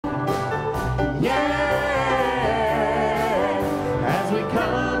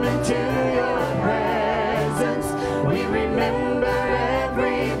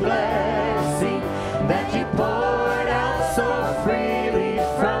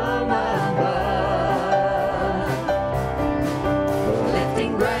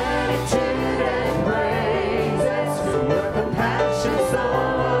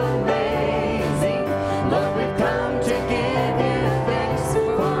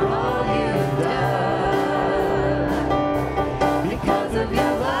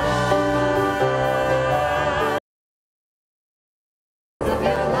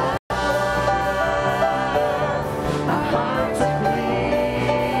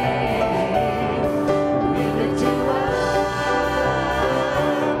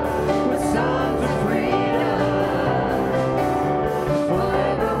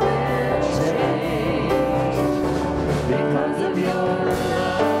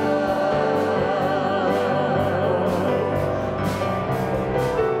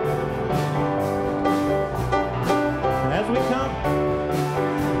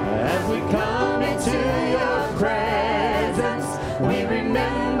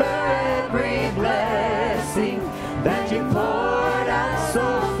remember every blessing that you poured out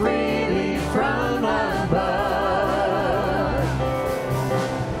so freely from above.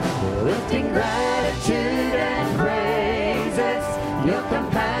 Lifting gratitude and praises, your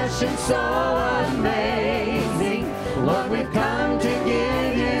compassion so amazing. Lord, we've come to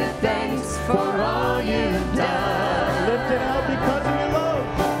give you thanks for all you've done. Lift it up because of your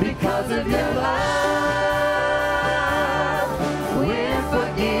love. Because of your love, we're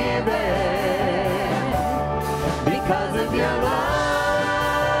forgiven. Because of your love,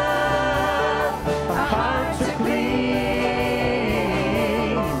 our hearts are clean.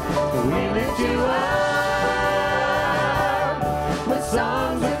 We lift you up with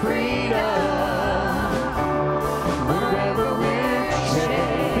songs of freedom. Wherever we're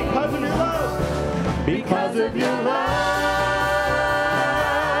changed. Because of your love. Because of your love,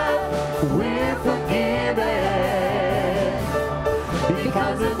 we're forgiven.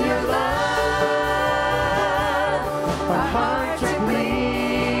 Because of your love, our hearts are clean.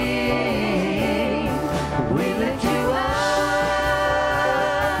 We lift you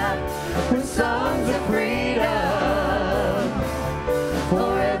up with songs of freedom.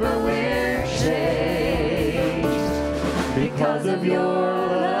 Forever we're changed because of your love.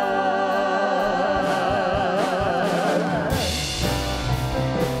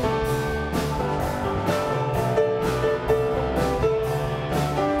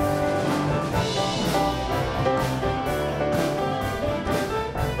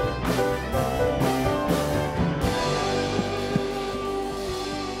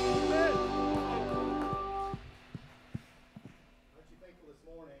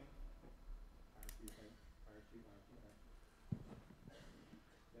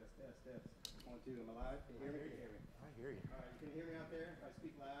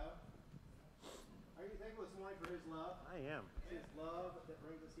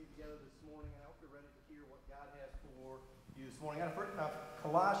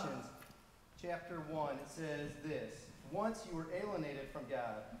 Colossians chapter 1, it says this: once you were alienated from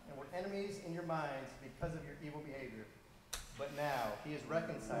God and were enemies in your minds because of your evil behavior. But now he has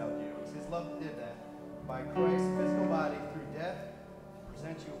reconciled you. It's his love that did that. By Christ's physical body through death, to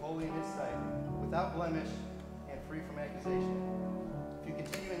present you holy in his sight, without blemish and free from accusation. If you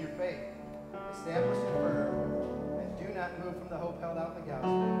continue in your faith, established and firm, and do not move from the hope held out in the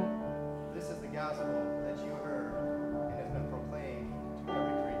gospel, this is the gospel that you heard and has been proclaimed to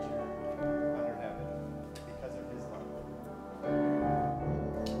every creature under heaven because of his love.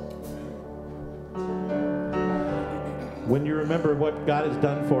 When you remember what God has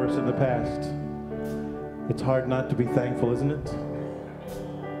done for us in the past, it's hard not to be thankful, isn't it?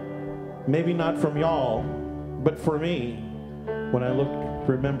 Maybe not from y'all, but for me, when I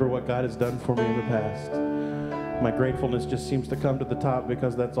remember what God has done for me in the past, my gratefulness just seems to come to the top,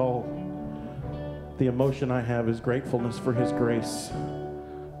 because that's all the emotion I have is gratefulness for his grace,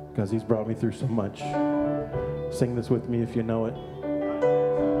 because he's brought me through so much. Sing this with me if you know it.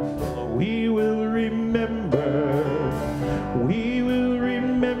 We will remember, we will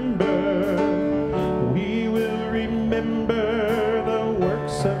remember, we will remember the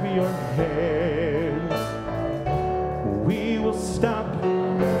works of your hands. We will stop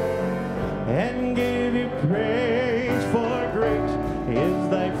and give you praise, for great is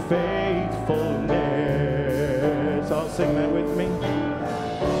thy faithfulness. I'll sing that with me.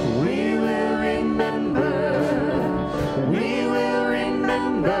 We will remember, we will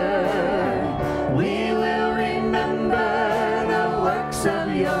remember, we will remember the works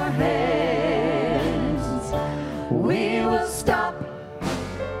of your hands. We will stop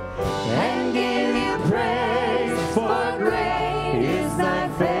and give you praise, for great is thy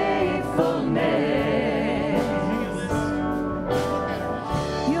faithfulness.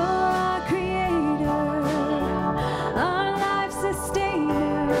 You're our creator, our life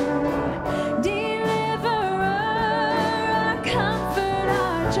sustainer, deliverer, our comfort,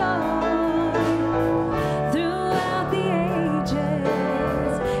 our joy. Throughout the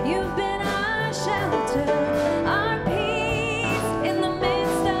ages, you've been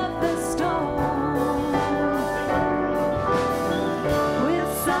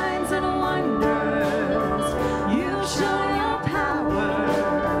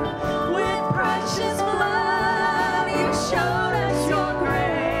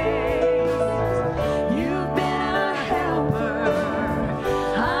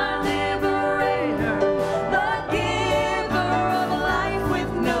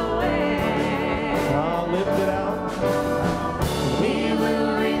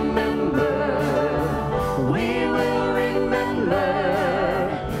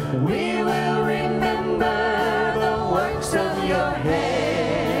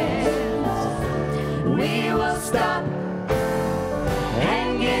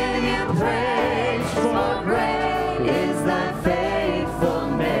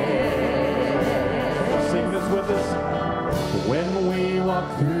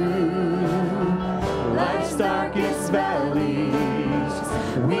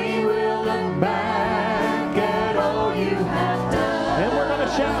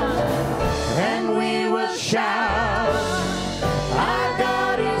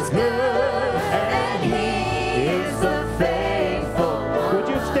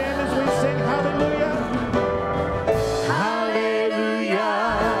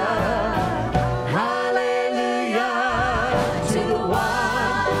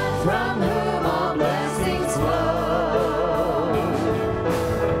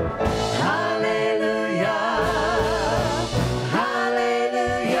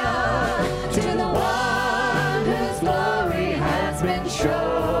and shore.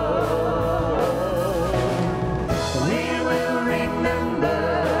 We will remember,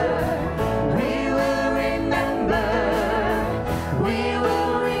 we will remember, we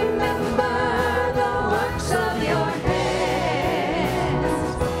will remember the works of your hands.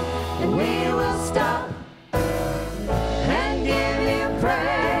 And we will stop and give you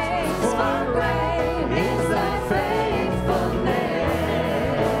praise, for great is thy faithfulness.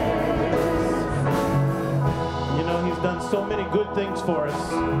 You know, he's done so many good things for us.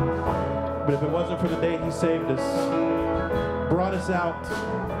 But if it wasn't for the day he saved us, brought us out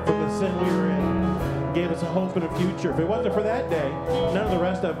from the sin we were in, gave us a hope and a future, if it wasn't for that day, none of the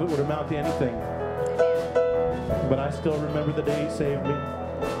rest of it would amount to anything. But I still remember the day he saved me.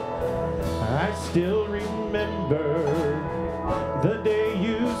 I still remember the day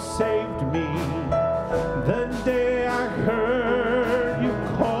you saved me, the day I heard you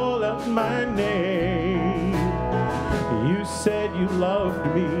call out my name. You said you loved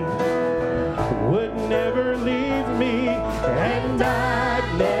me, would never leave me, and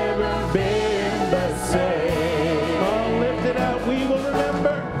I'd never been the same. Oh, lift it out, we will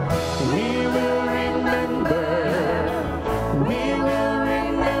remember. We will remember. We will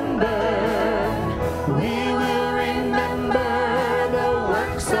remember. We will remember the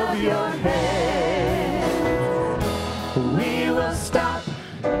works of your hands. We will stop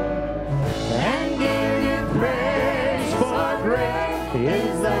and give you praise, for great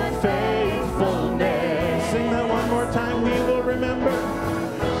is thy faithfulness. Sing that one more time. We will remember.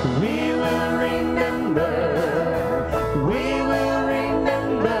 We will remember. We will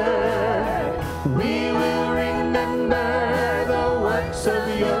remember. We will remember the works of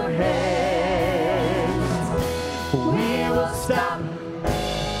your hands. We will stop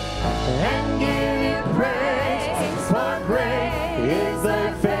and give you praise, for great is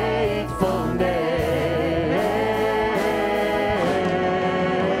thy faithfulness.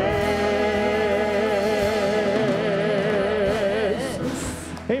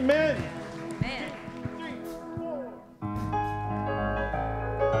 Amen. Amen.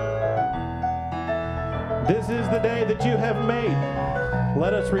 This is the day that you have made.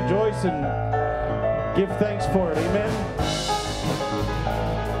 Let us rejoice and give thanks for it. Amen.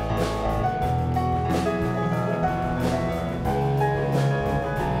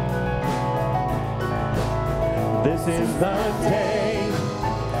 This is the day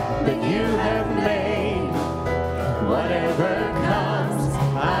that you have made. Whatever comes,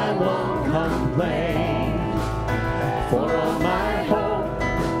 I won't complain. For all my hope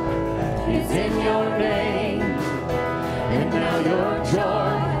is in your name, and now your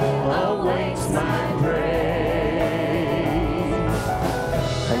joy awaits my praise.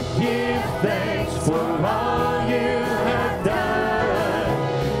 I give thanks for all you have done,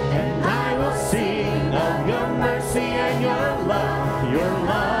 and I will sing of your mercy and your love. Your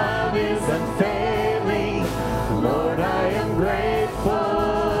love is unfailing. Lord, I am grateful.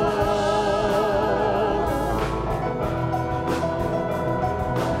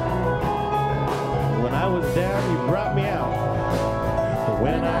 When I was down, you brought me out.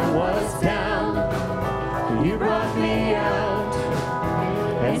 When I was down, you brought me out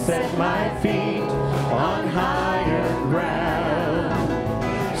and set my feet on higher ground.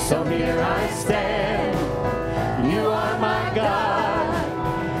 So here I stand. You are my God.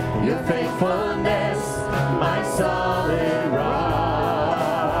 Your faithfulness, my solid rock.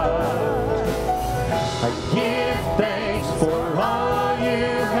 I give thanks for all you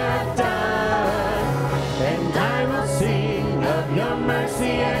have done, and I will sing of your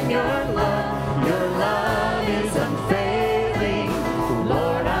mercy and your love. Your love is unfailing.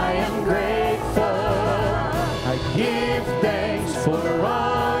 Lord, I am grateful. I give thanks for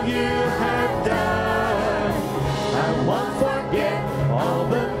all you have done. I won't forget all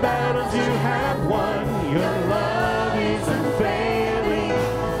the battles you have won. Your love is unfailing.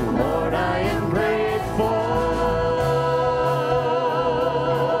 Lord, I am grateful.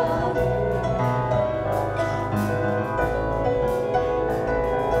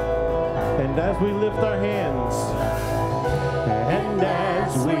 And as we lift our hands, and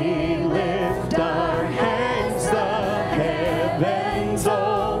as we lift our hands, the heavens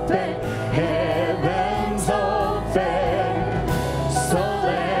open, heavens open. So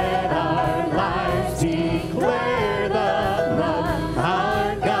let our lives declare the love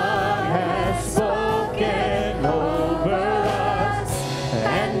our God has spoken over us.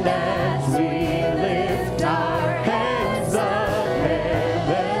 And as we lift our hands, the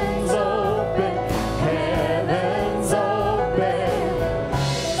heavens open, heavens open.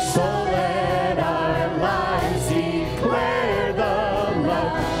 So let our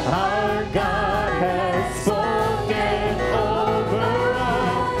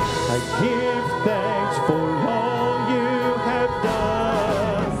I give thanks for all you have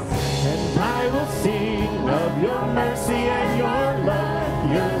done, and I will sing of your mercy and your love.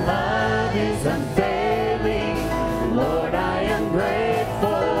 Your love is unfailing, Lord, I am grateful.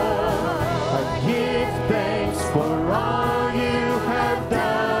 I give thanks for all you have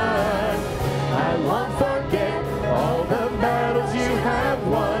done. I won't forget all the battles you have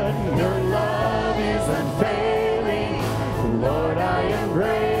won. Your love is unfailing, Lord, I am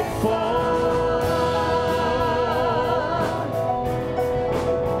grateful.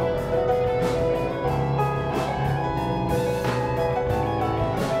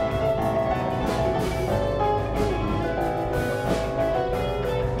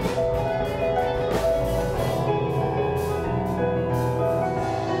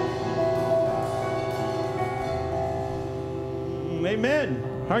 Amen.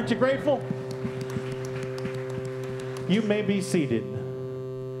 Aren't you grateful? You may be seated.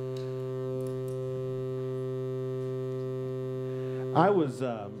 I was,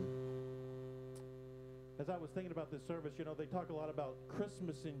 as I was thinking about this service, you know, they talk a lot about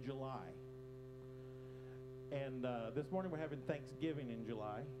Christmas in July. And this morning we're having Thanksgiving in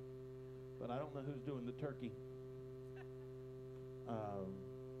July, but I don't know who's doing the turkey.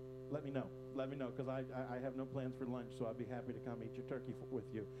 Let me know. Let me know, because I have no plans for lunch, so I'd be happy to come eat your turkey with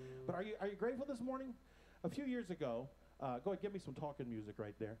you. But are you grateful this morning? A few years ago, go ahead, give me some talking music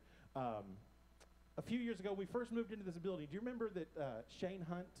right there. A few years ago, we first moved into this building. Do you remember that Shane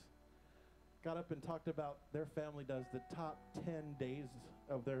Hunt got up and talked about their family does the top 10 days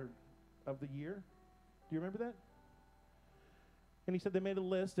of the year? Do you remember that? And he said they made a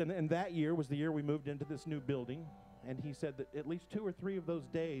list, and that year was the year we moved into this new building. And he said that at least 2 or 3 of those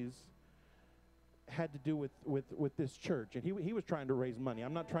days had to do with this church. And he was trying to raise money.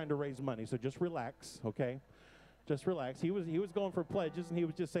 I'm not trying to raise money, so just relax, okay? Just relax. He was going for pledges, and he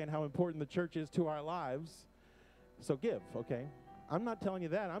was just saying how important the church is to our lives. So give, okay? I'm not telling you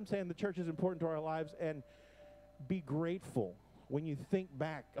that. I'm saying the church is important to our lives, and be grateful when you think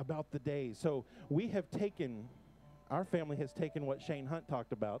back about the days. So we have taken, our family has taken what Shane Hunt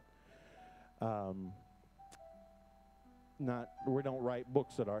talked about. We don't write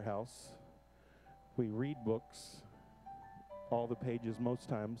books at our house. We read books, all the pages most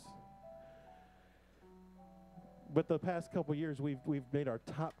times. But the past couple years, we've made our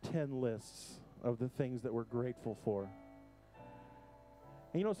top 10 lists of the things that we're grateful for.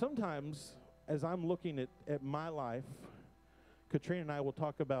 And you know, sometimes as I'm looking at my life, Katrina and I will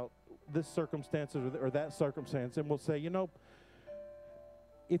talk about this circumstance or that circumstance, and we'll say, you know,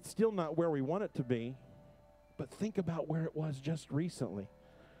 it's still not where we want it to be, but think about where it was just recently.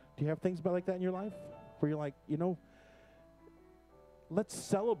 Do you have things like that in your life? Where you're like, you know, let's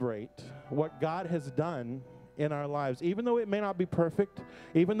celebrate what God has done in our lives. Even though it may not be perfect,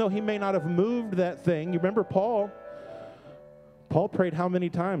 even though he may not have moved that thing. You remember Paul? Paul prayed how many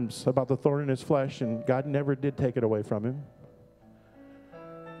times about the thorn in his flesh, and God never did take it away from him.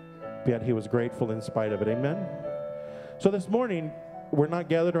 Yet he was grateful in spite of it. Amen? So this morning, we're not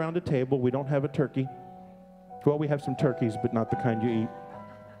gathered around a table. We don't have a turkey. Well, we have some turkeys, but not the kind you eat.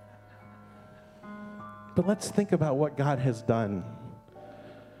 But let's think about what God has done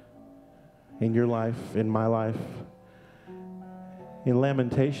in your life, in my life. In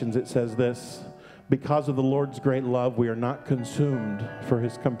Lamentations, it says this: because of the Lord's great love, we are not consumed, for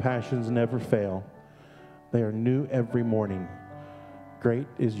his compassions never fail. They are new every morning. Great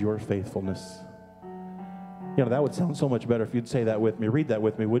is your faithfulness. You know, that would sound so much better if you'd say that with me. Read that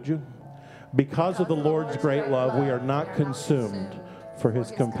with me, would you? Because of the Lord's great love, we are not consumed, for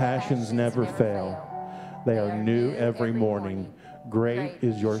his compassions never fail. They are new every morning. Great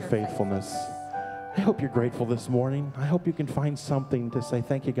is your faithfulness. I hope you're grateful this morning. I hope you can find something to say,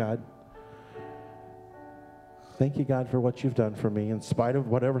 thank you, God. Thank you, God, for what you've done for me. In spite of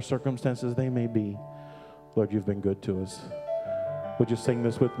whatever circumstances they may be, Lord, you've been good to us. Would you sing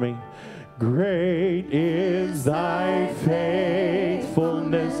this with me? Great is thy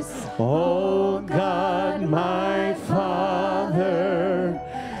faithfulness, O God, my Father.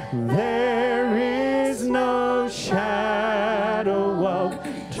 There is no shadow of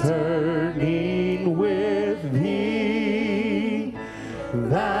turning with thee.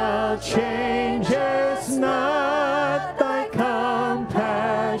 Thou changest not, thy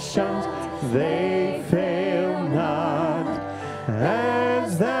compassions, they fail not.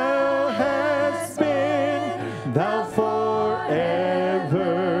 As thou hast been, thou forever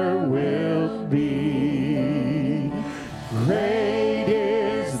wilt be. Great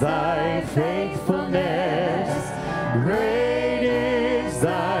is thy faithfulness. Great is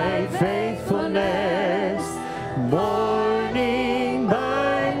thy faithfulness. Morning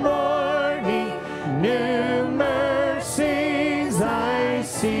by morning,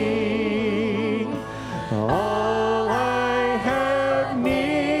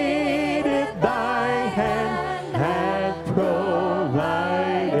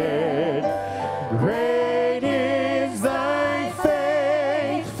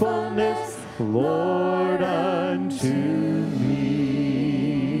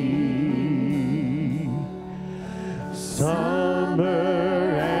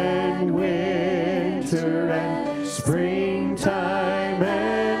 winter and springtime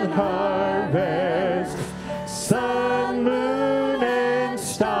and harvest, sun, moon, and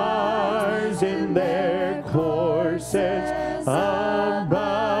stars in their courses above,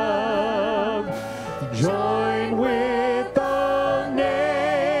 join with all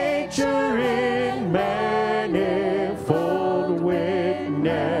nature in manifold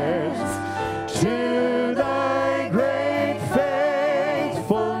witness to thy great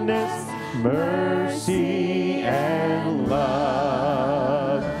faithfulness, mercy, and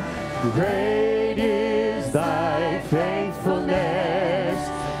love. Great is thy faithfulness,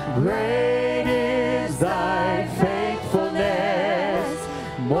 great is thy faithfulness.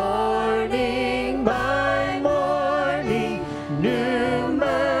 Morning by morning, new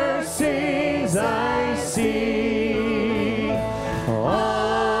mercies I see.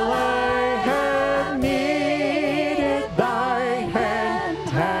 All I have needed, thy hand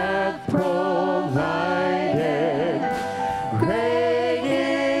hath provided. Great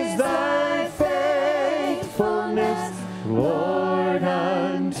is thy faithfulness, Lord,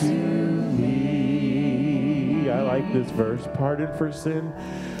 unto me. I like this verse. Pardon for sin,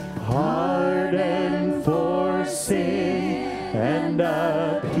 pardon for sin, and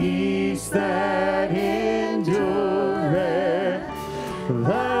a peace that endureth.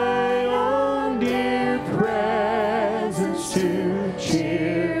 Thy own dear presence to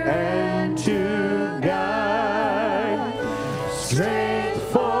cheer and to guide. Strength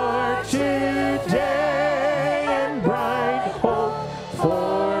for today and bright hope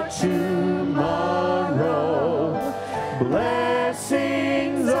for tomorrow.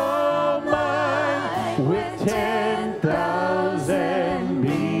 Blessings all mine with 10,000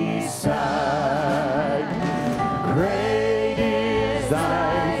 beside. Great is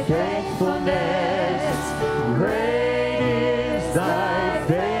thy faithfulness, great is thy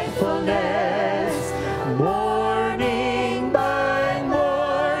faithfulness. Morning by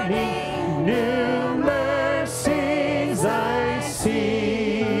morning, new mercies I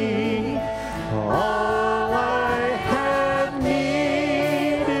see. All I have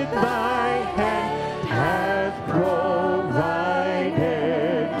needed, thy hand hath provided.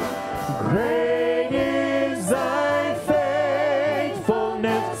 Great is thy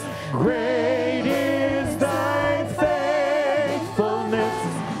faithfulness, great is thy faithfulness,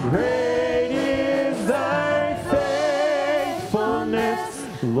 great is thy faithfulness,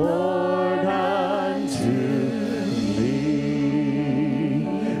 Lord, unto me.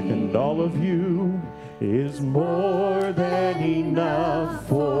 And all of you is more than enough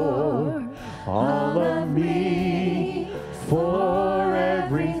for all of me, for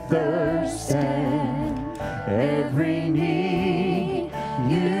every thirst and every need.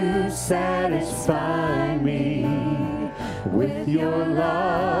 You satisfy me with your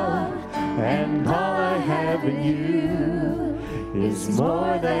love, and all I have in you is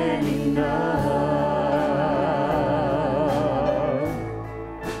more than enough.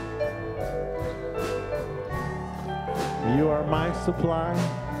 You are my supply.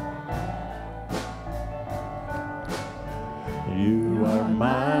 You are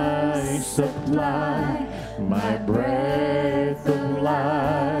my supply, my breath of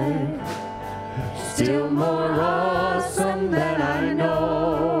life. Still more awesome than I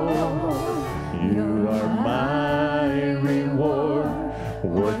know. You are my reward,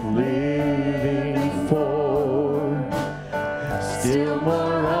 worth living for. Still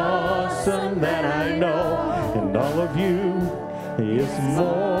more awesome than I know. And all of you is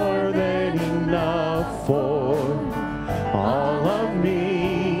more than enough for all of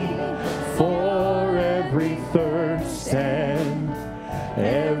me, for every thirst and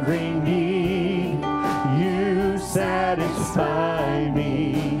every need. You satisfy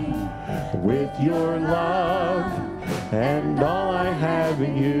me with your love, and all I have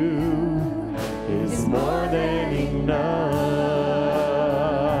in you is more than enough.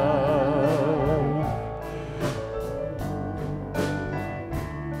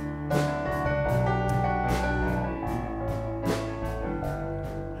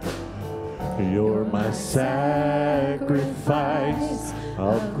 You're my sacrifice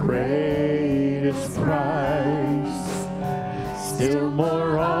of greatest price, still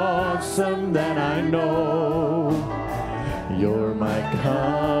more awesome than I know. You're my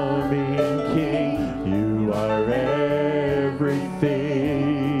coming King, you are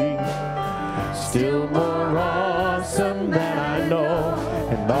everything, still more awesome than I know.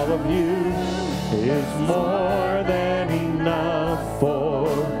 And all of you is more than enough for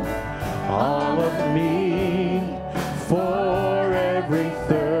all of me, for every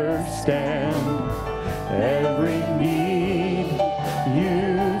thirst and every need.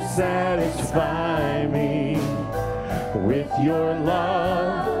 You satisfy me with your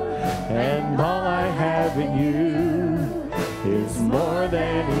love, and all I have in you is more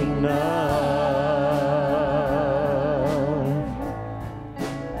than enough.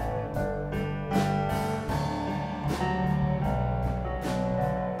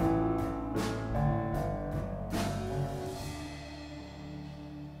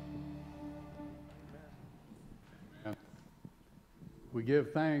 We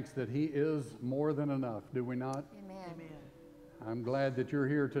give thanks that he is more than enough, do we not? Amen. I'm glad that you're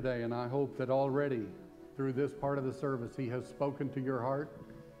here today, and I hope that already through this part of the service he has spoken to your heart.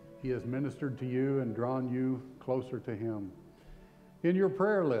 He has ministered to you and drawn you closer to him. In your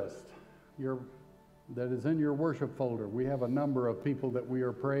prayer list, that is in your worship folder, we have a number of people that we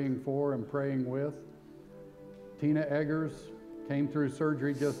are praying for and praying with. Tina Eggers came through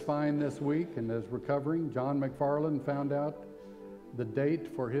surgery just fine this week and is recovering. John McFarland found out the date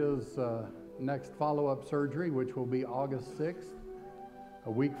for his next follow-up surgery, which will be August 6th,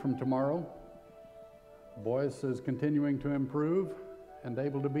 a week from tomorrow. Boyce is continuing to improve and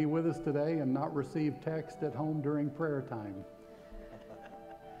able to be with us today and not receive text at home during prayer time.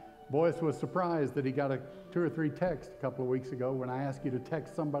 Boyce was surprised that he got 2 or 3 texts a couple of weeks ago when I asked you to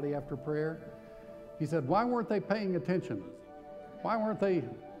text somebody after prayer. He said, why weren't they paying attention? Why weren't they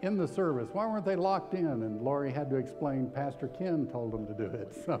in the service? Why weren't they locked in? And Lori had to explain, Pastor Ken told them to do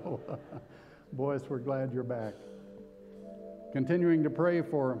it. So, Boyce, we're glad you're back. Continuing to pray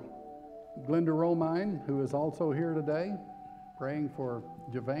for Glenda Romine, who is also here today. Praying for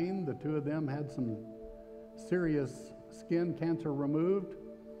Javane. The 2 of them had some serious skin cancer removed.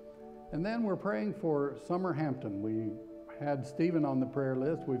 And then we're praying for Summer Hampton. We had Stephen on the prayer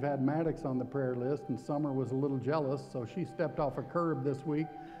list. We've had Maddox on the prayer list, and Summer was a little jealous, so she stepped off a curb this week,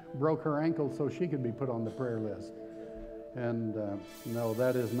 broke her ankle so she could be put on the prayer list. And no,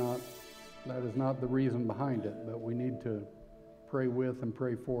 that is not the reason behind it, but we need to pray with and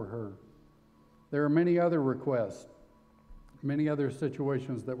pray for her. There are many other requests, many other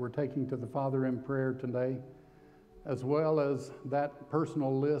situations that we're taking to the Father in prayer today, as well as that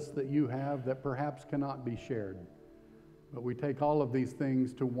personal list that you have that perhaps cannot be shared. But we take all of these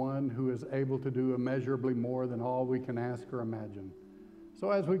things to one who is able to do immeasurably more than all we can ask or imagine.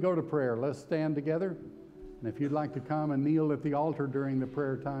 So as we go to prayer, let's stand together. And if you'd like to come and kneel at the altar during the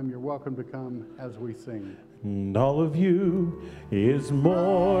prayer time, you're welcome to come as we sing. And all of you is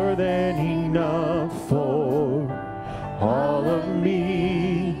more than enough for all of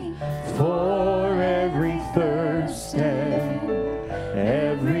me, for every thirst and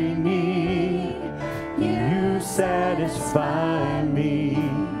every need. You satisfy me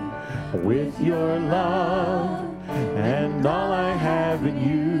with your love, and all I have in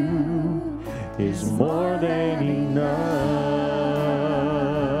you is more than enough.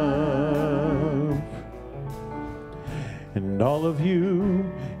 And all of you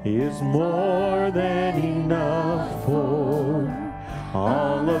is more than enough for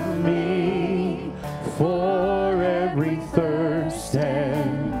all of me, for every thirst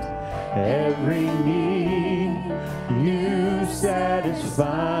and every need. You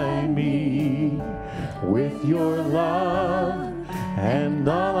satisfy me with your love, and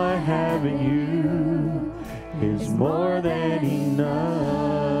all I have in you is more than enough.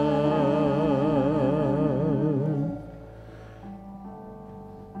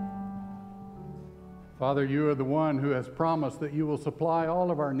 Father, you are the one who has promised that you will supply all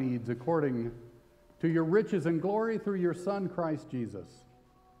of our needs according to your riches and glory through your Son, Christ Jesus.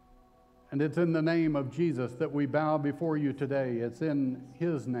 And it's in the name of Jesus that we bow before you today. It's in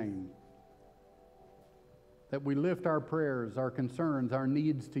his name that we lift our prayers, our concerns, our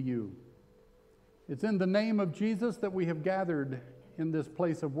needs to you. It's in the name of Jesus that we have gathered in this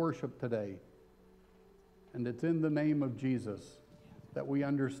place of worship today. And it's in the name of Jesus that we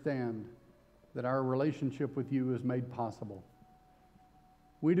understand that our relationship with you is made possible.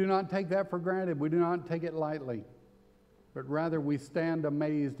 We do not take that for granted. We do not take it lightly, but rather we stand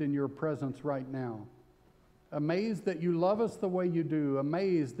amazed in your presence right now. Amazed that you love us the way you do.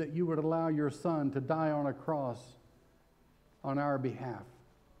 Amazed that you would allow your Son to die on a cross on our behalf.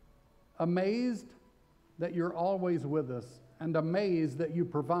 Amazed that you're always with us, and amazed that you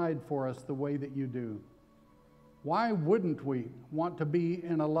provide for us the way that you do. Why wouldn't we want to be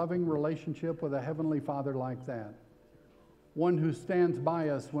in a loving relationship with a Heavenly Father like that? One who stands by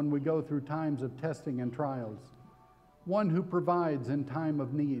us when we go through times of testing and trials. One who provides in time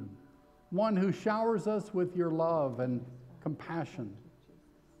of need. One who showers us with your love and compassion.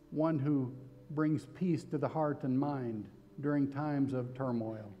 One who brings peace to the heart and mind during times of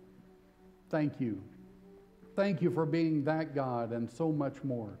turmoil. Thank you. Thank you for being that God and so much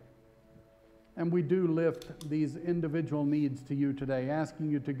more. And we do lift these individual needs to you today, asking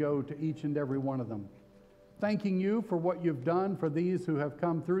you to go to each and every one of them. Thanking you for what you've done for these who have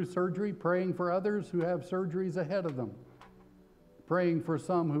come through surgery, praying for others who have surgeries ahead of them, praying for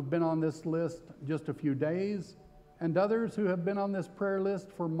some who've been on this list just a few days, and others who have been on this prayer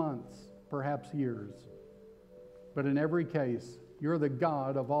list for months, perhaps years. But in every case, you're the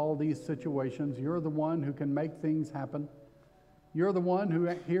God of all these situations. You're the one who can make things happen. You're the one who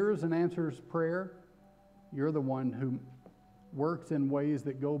hears and answers prayer. You're the one who works in ways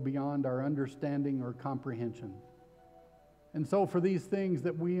that go beyond our understanding or comprehension. And so for these things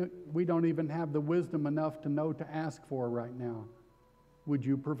that we don't even have the wisdom enough to know to ask for right now, would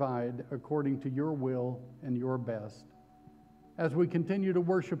you provide according to your will and your best? As we continue to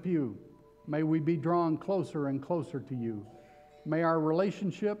worship you, may we be drawn closer and closer to you. May our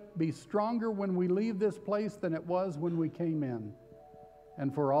relationship be stronger when we leave this place than it was when we came in.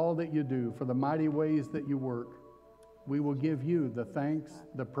 And for all that you do, for the mighty ways that you work, we will give you the thanks,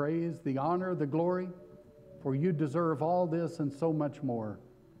 the praise, the honor, the glory, for you deserve all this and so much more.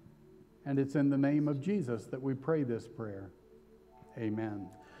 And it's in the name of Jesus that we pray this prayer. Amen.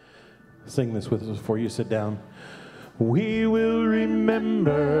 Sing this with us before you sit down. We will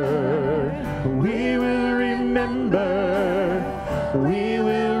remember, we will remember, we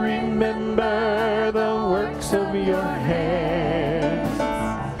will remember the works of your hands.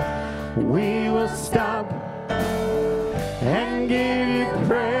 We will stop and give you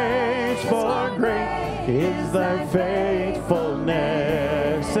praise, for great is thy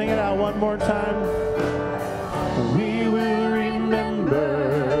faithfulness. Sing it out one more time. We will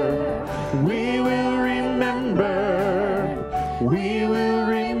remember, we will remember, we will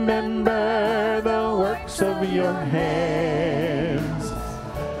remember the works of your hands.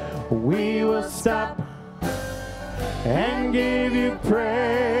 We will stop and give you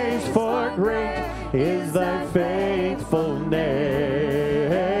praise, for great is thy faithfulness.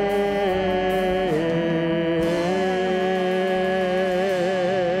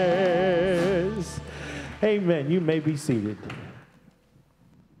 Amen. You may be seated.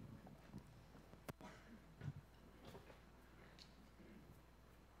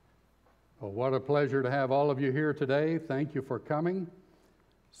 Well, what a pleasure to have all of you here today. Thank you for coming.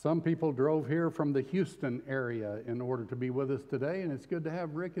 Some people drove here from the Houston area in order to be with us today, and it's good to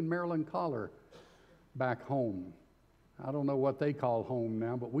have Rick and Marilyn Collar back home. I don't know what they call home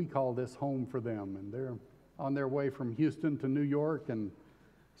now, but we call this home for them. And they're on their way from Houston to New York and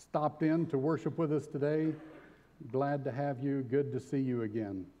stopped in to worship with us today. Glad to have you. Good to see you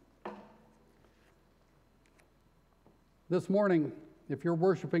again. This morning, if you're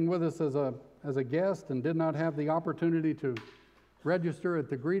worshiping with us as a guest and did not have the opportunity to register at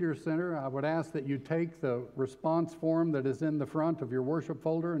the Greeter Center, I would ask that you take the response form that is in the front of your worship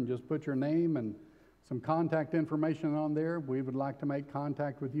folder and just put your name and some contact information on there. We would like to make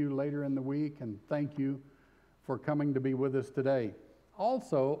contact with you later in the week, and thank you for coming to be with us today.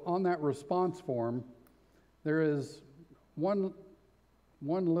 Also, on that response form, there is one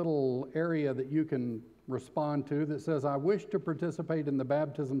little area that you can respond to that says, I wish to participate in the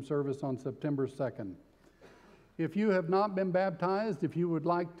baptism service on September 2nd. If you have not been baptized, if you would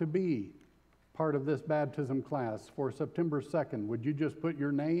like to be part of this baptism class for September 2nd, would you just put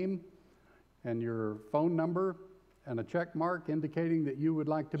your name and your phone number and a check mark indicating that you would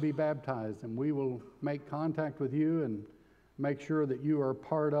like to be baptized, and we will make contact with you and make sure that you are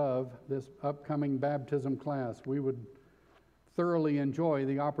part of this upcoming baptism class. We would thoroughly enjoy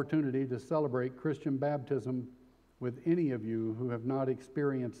the opportunity to celebrate Christian baptism with any of you who have not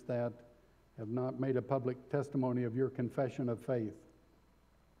experienced that, have not made a public testimony of your confession of faith.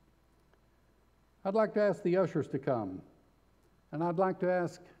 I'd like to ask the ushers to come, and I'd like to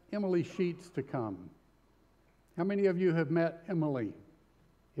ask Emily Sheets to come. How many of you have met Emily?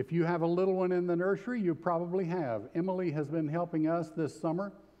 If you have a little one in the nursery, you probably have. Emily has been helping us this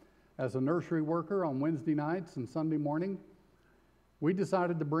summer as a nursery worker on Wednesday nights and Sunday morning. We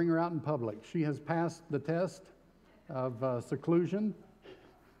decided to bring her out in public. She has passed the test of seclusion.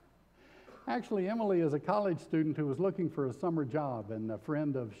 Actually, Emily is a college student who was looking for a summer job and a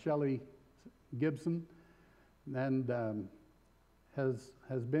friend of Shelley Gibson, and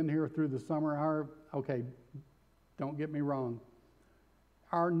has been here through the summer. Okay, don't get me wrong.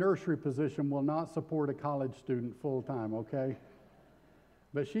 Our nursery position will not support a college student full-time, okay?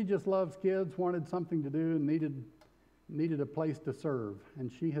 But she just loves kids, wanted something to do, and needed a place to serve,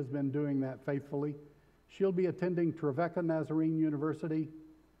 and she has been doing that faithfully. She'll be attending Trevecca Nazarene University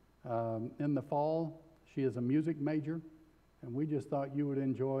in the fall. She is a music major, and we just thought you would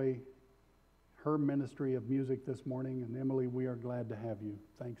enjoy her ministry of music this morning. And Emily, we are glad to have you.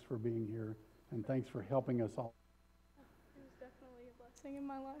 Thanks for being here And thanks for helping us all. It was definitely a blessing in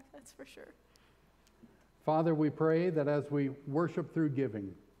my life, that's for sure. Father, we pray that as we worship through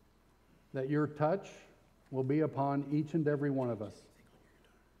giving, that your touch will be upon each and every one of us.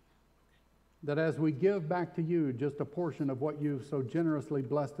 That as we give back to you just a portion of what you've so generously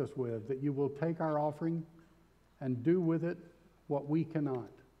blessed us with, that you will take our offering and do with it what we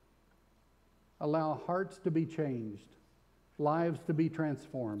cannot. Allow hearts to be changed, lives to be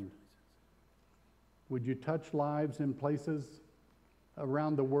transformed. Would you touch lives in places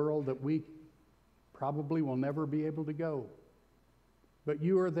around the world that we probably will never be able to go? But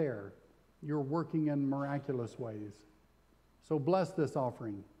you are there. You're working in miraculous ways. So bless this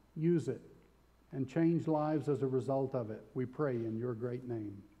offering, use it, and change lives as a result of it. We pray in your great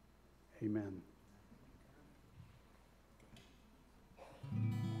name. Amen.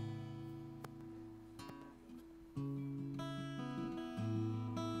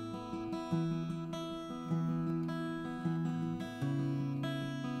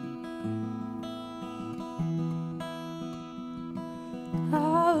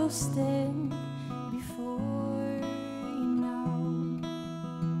 I'll stand before you now.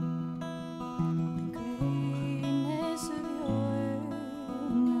 The greatness of your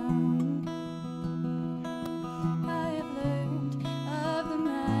name. I have learned of the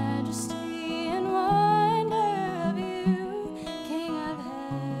majesty and wonder of you, King of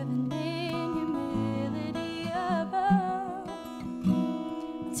heaven, in humility above.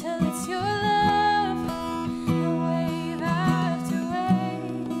 Till it's your love, wave after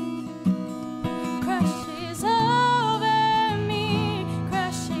wave, crashes over me,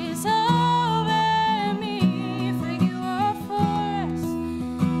 crashes over me. For you are for us,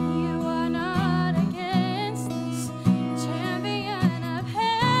 you are not against us. Champion of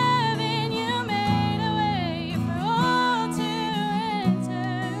heaven, you made a way for all to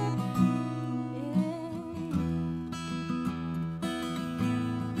enter in.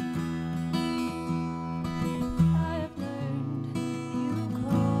 I have learned you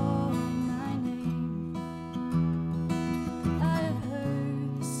call my name. I have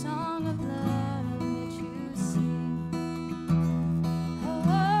heard the song of love that you sing.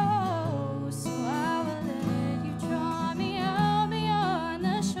 Oh, so I will let you draw me out beyond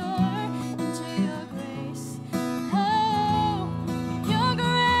the shore into your grace. Oh, your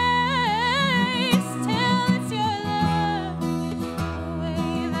grace, till it's your love,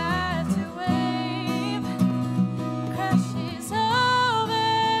 wave after wave, crashes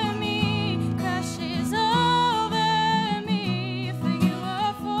over me, crashes over me. For you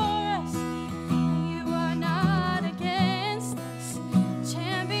are for us, you are not against us.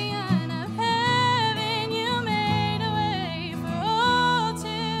 Champion of heaven, you made a way for all to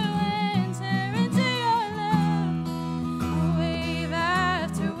enter into your love. Wave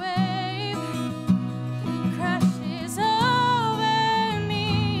after wave, crashes over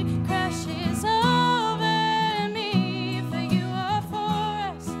me, crashes over me. For you are for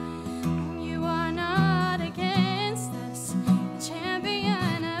us, you are not against us.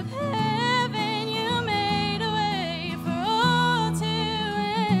 Champion of heaven, you made a way for all to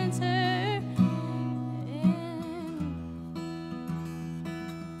enter in.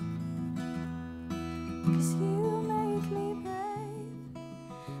 'Cause you make me brave,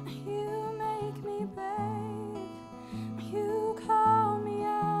 you make me brave. You call me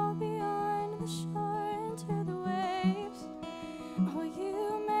out beyond the shore into the waves. Oh, you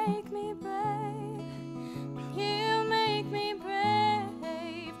make me brave, you make me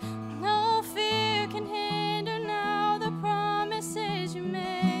brave. No fear can hinder now the promises you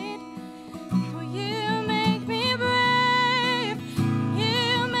made. Oh, you make me brave,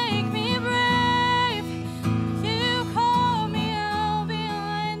 you make me brave. You call me out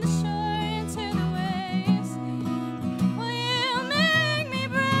beyond the shore into the waves. Oh, you make me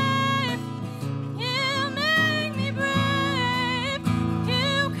brave, you make me brave.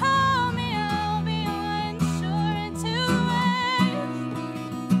 You call me out beyond the shore into the waves.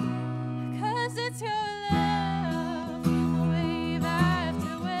 'Cause it's your love, wave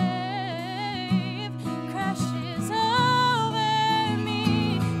after wave, crashes over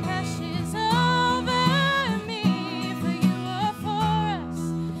me, crashes over me. For you are for us,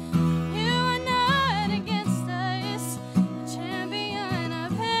 you are not against us. Champion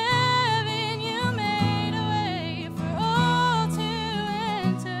of heaven, you made a way for all to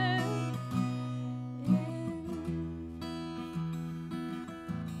enter in.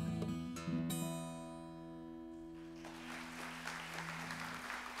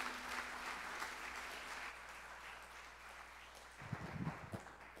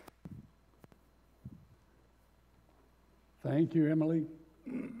 Thank you, Emily.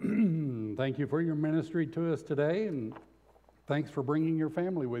 thank you for your ministry to us today, and thanks for bringing your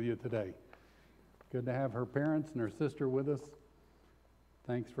family with you today. Good to have her parents and her sister with us.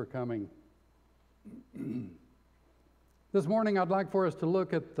 Thanks for coming. This morning I'd like for us to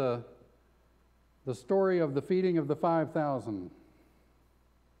look at the story of the feeding of the 5,000.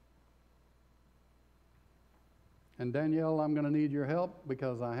 And Danielle, I'm going to need your help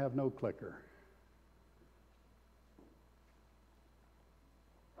because I have no clicker.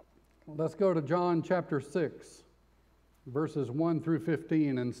 Let's go to John chapter 6, verses 1 through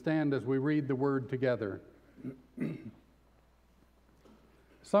 15, and stand as we read the word together.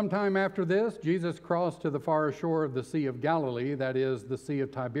 Sometime after this, Jesus crossed to the far shore of the Sea of Galilee, that is, the Sea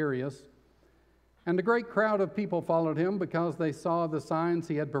of Tiberias. And a great crowd of people followed him because they saw the signs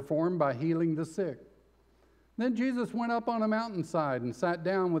he had performed by healing the sick. Then Jesus went up on a mountainside and sat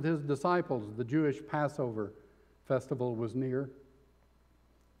down with his disciples. The Jewish Passover festival was near.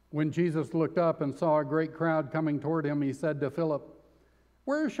 When Jesus looked up and saw a great crowd coming toward him, he said to Philip,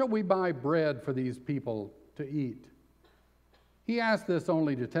 "Where shall we buy bread for these people to eat?" He asked this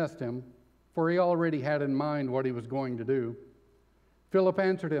only to test him, for he already had in mind what he was going to do. Philip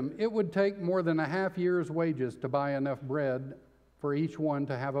answered him, "It would take more than a half year's wages to buy enough bread for each one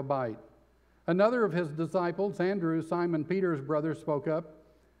to have a bite." Another of his disciples, Andrew, Simon Peter's brother, spoke up,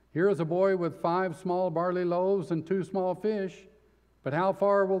 "Here is a boy with 5 small barley loaves and 2 small fish, but how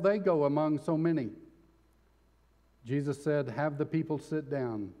far will they go among so many?" Jesus said, "Have the people sit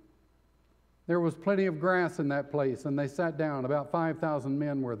down." There was plenty of grass in that place, and they sat down. About 5,000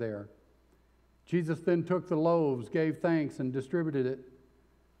 men were there. Jesus then took the loaves, gave thanks, and distributed it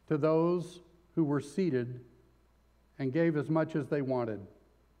to those who were seated, and gave as much as they wanted.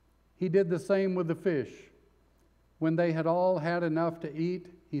 He did the same with the fish. When they had all had enough to eat,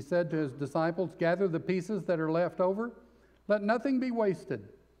 he said to his disciples, "Gather the pieces that are left over. Let nothing be wasted."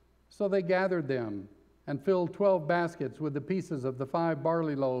 So they gathered them and filled 12 baskets with the pieces of the 5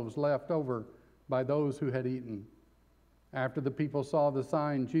 barley loaves left over by those who had eaten. After the people saw the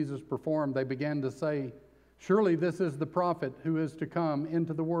sign Jesus performed, they began to say, "Surely this is the prophet who is to come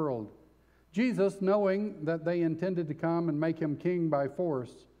into the world." Jesus, knowing that they intended to come and make him king by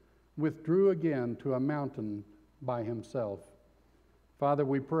force, withdrew again to a mountain by himself. Father,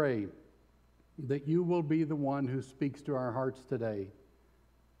 we pray that you will be the one who speaks to our hearts today.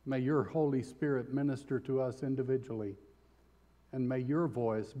 May your Holy Spirit minister to us individually, and may your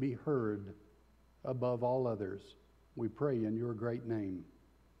voice be heard above all others. We pray in your great name.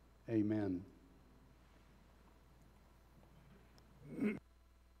 Amen.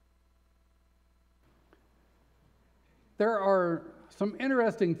 There are some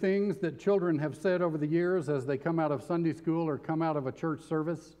interesting things that children have said over the years as they come out of Sunday school or come out of a church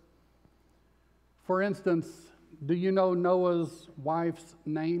service. For instance, do you know Noah's wife's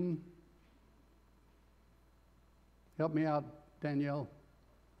name? Help me out, Danielle.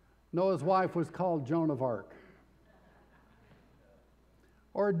 Noah's wife was called Joan of Arc.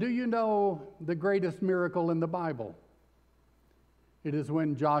 Or do you know the greatest miracle in the Bible? It is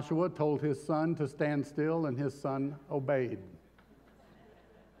when Joshua told his son to stand still and his son obeyed.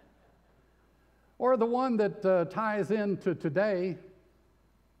 Or the one that ties into today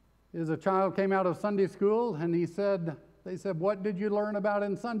is a child came out of Sunday school and they said, "What did you learn about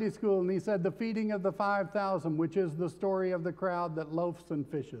in Sunday school?" And he said, "The feeding of the 5,000, which is the story of the crowd that loafs and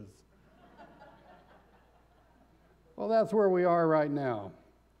fishes." Well, that's where we are right now.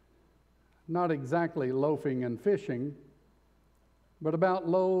 Not exactly loafing and fishing, but about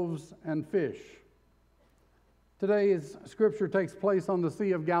loaves and fish. Today's scripture takes place on the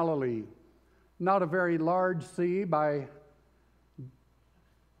Sea of Galilee, not a very large sea by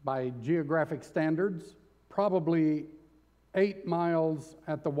geographic standards, probably 8 miles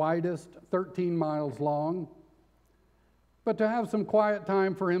at the widest, 13 miles long. But to have some quiet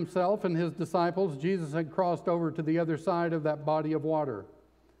time for himself and his disciples, Jesus had crossed over to the other side of that body of water.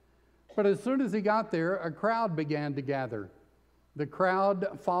 But as soon as he got there, a crowd began to gather. The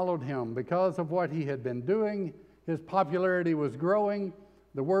crowd followed him because of what he had been doing. His popularity was growing.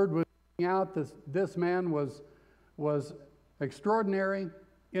 The word was getting out. This man was extraordinary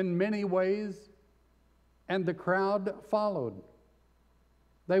in many ways, and the crowd followed.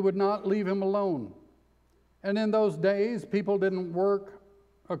 They would not leave him alone. And in those days, people didn't work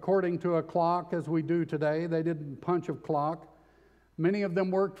according to a clock as we do today. They didn't punch a clock. Many of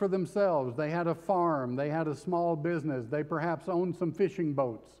them worked for themselves. They had a farm. They had a small business. They perhaps owned some fishing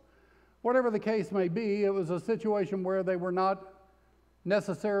boats. Whatever the case may be, it was a situation where they were not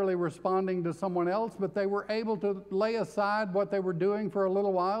necessarily responding to someone else, but they were able to lay aside what they were doing for a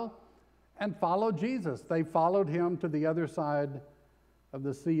little while and follow Jesus. They followed him to the other side of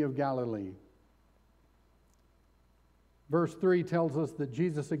the Sea of Galilee. Verse 3 tells us that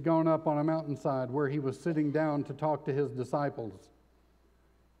Jesus had gone up on a mountainside where he was sitting down to talk to his disciples.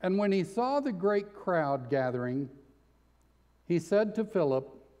 And when he saw the great crowd gathering, he said to Philip,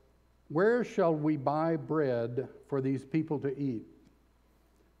 "Where shall we buy bread for these people to eat?"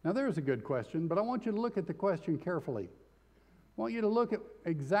 Now there's a good question, but I want you to look at the question carefully. I want you to look at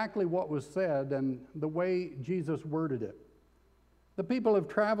exactly what was said and the way Jesus worded it. The people have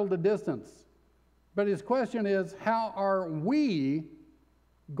traveled a distance, but his question is, how are we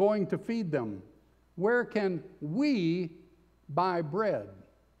going to feed them? Where can we buy bread?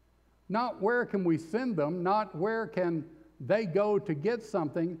 Not where can we send them, not where can they go to get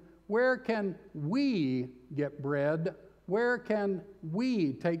something. Where can we get bread? Where can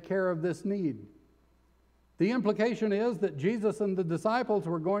we take care of this need? The implication is that Jesus and the disciples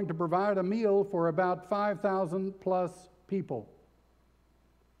were going to provide a meal for about 5,000 plus people.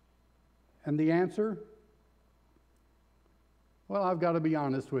 And the answer? Well, I've got to be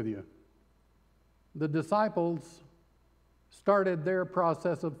honest with you. The disciples started their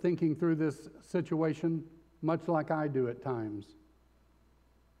process of thinking through this situation much like I do at times.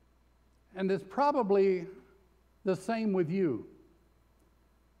 And it's probably the same with you.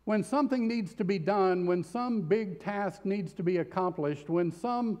 When something needs to be done, when some big task needs to be accomplished, when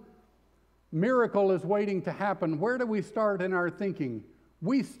some miracle is waiting to happen, where do we start in our thinking?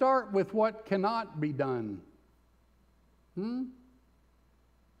 We start with what cannot be done.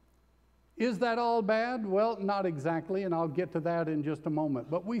 Is that all bad? Well, not exactly, and I'll get to that in just a moment.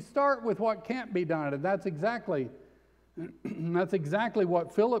 But we start with what can't be done, and that's exactly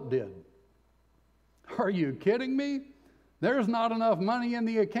what Philip did. Are you kidding me? There's not enough money in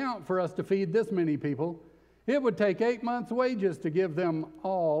the account for us to feed this many people. It would take 8 months' wages to give them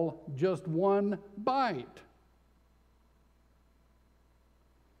all just one bite.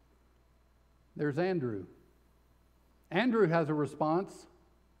 There's Andrew. Andrew has a response.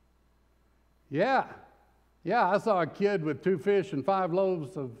 Yeah, I saw a kid with 2 fish and 5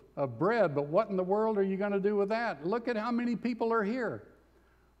 loaves of bread, but what in the world are you going to do with that? Look at how many people are here.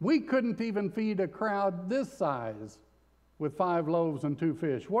 We couldn't even feed a crowd this size with 5 loaves and 2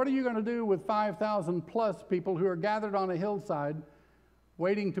 fish. What are you going to do with 5,000 plus people who are gathered on a hillside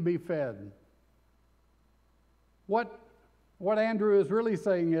waiting to be fed? What Andrew is really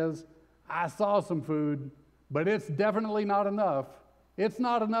saying is, I saw some food, but it's definitely not enough. It's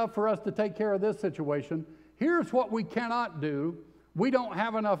not enough for us to take care of this situation. Here's what we cannot do. We don't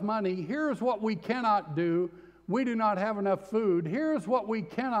have enough money. Here's what we cannot do. We do not have enough food. Here's what we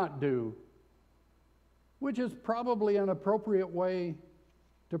cannot do. Which is probably an appropriate way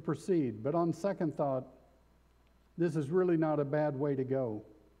to proceed. But on second thought, this is really not a bad way to go.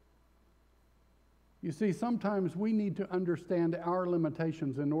 You see, sometimes we need to understand our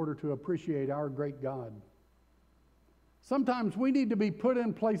limitations in order to appreciate our great God. Sometimes we need to be put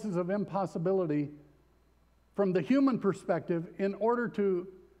in places of impossibility from the human perspective in order to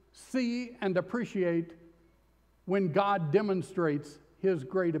see and appreciate when God demonstrates His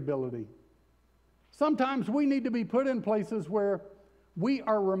great ability. Sometimes we need to be put in places where we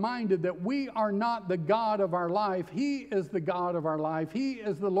are reminded that we are not the God of our life. He is the God of our life. He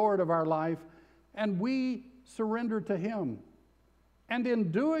is the Lord of our life, and we surrender to Him. And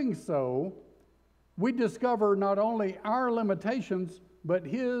in doing so, we discover not only our limitations, but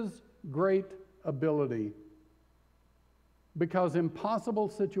His great ability. Because impossible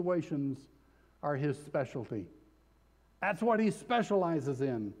situations are His specialty. That's what He specializes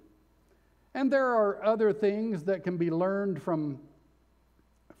in. And there are other things that can be learned from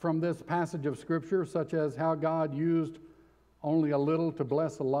this passage of Scripture, such as how God used only a little to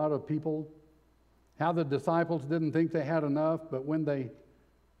bless a lot of people, how the disciples didn't think they had enough, but when they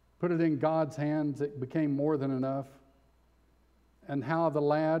put it in God's hands, it became more than enough, and how the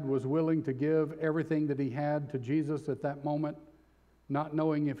lad was willing to give everything that he had to Jesus at that moment, not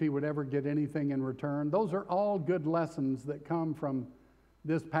knowing if he would ever get anything in return. Those are all good lessons that come from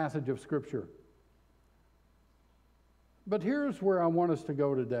this passage of Scripture. But here's where I want us to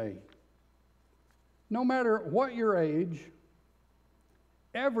go today. No matter what your age,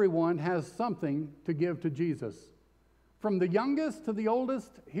 everyone has something to give to Jesus. From the youngest to the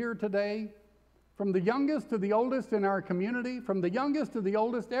oldest here today, from the youngest to the oldest in our community, from the youngest to the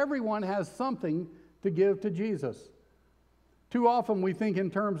oldest, everyone has something to give to Jesus. Too often we think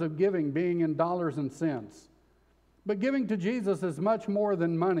in terms of giving being in dollars and cents. But giving to Jesus is much more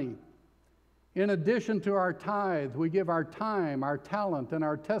than money. In addition to our tithe, we give our time, our talent, and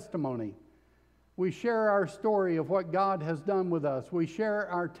our testimony. We share our story of what God has done with us. We share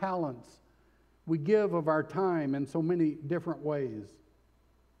our talents. We give of our time in so many different ways.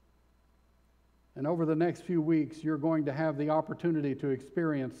 And over the next few weeks, you're going to have the opportunity to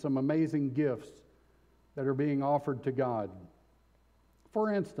experience some amazing gifts that are being offered to God.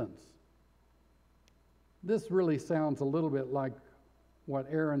 For instance, this really sounds a little bit like what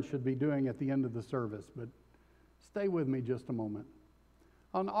Aaron should be doing at the end of the service, but stay with me just a moment.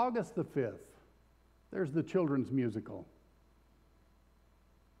 On August the 5th, there's the children's musical.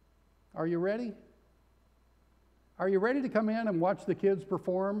 Are you ready? Are you ready to come in and watch the kids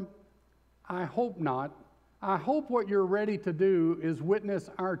perform? I hope not. I hope what you're ready to do is witness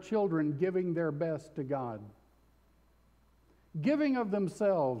our children giving their best to God. Giving of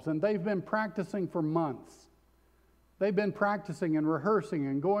themselves, and they've been practicing for months. They've been practicing and rehearsing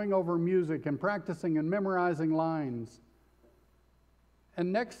and going over music and practicing and memorizing lines.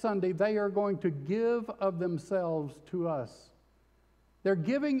 And next Sunday, they are going to give of themselves to us. They're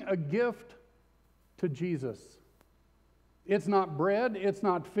giving a gift to Jesus. It's not bread, it's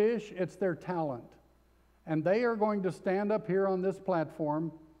not fish, it's their talent. And they are going to stand up here on this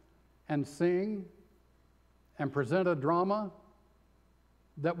platform and sing and present a drama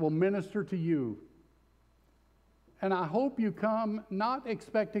that will minister to you. And I hope you come not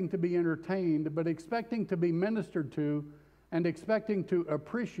expecting to be entertained, but expecting to be ministered to and expecting to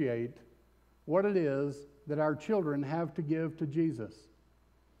appreciate what it is that our children have to give to Jesus.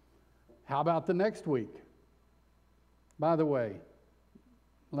 How about the next week? By the way,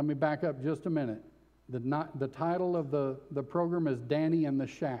 let me back up just a minute. The title of the program is Danny and the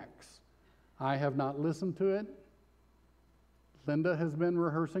Shacks. I have not listened to it. Linda has been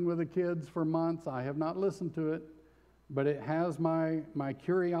rehearsing with the kids for months. I have not listened to it, but it has my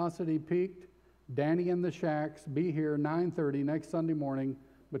curiosity piqued. Danny and the Shacks, be here 9:30 next Sunday morning,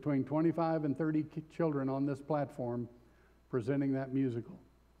 between 25 and 30 children on this platform presenting that musical.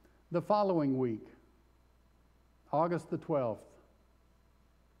 The following week, August the 12th,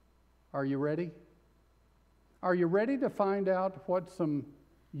 are you ready? Are you ready to find out what some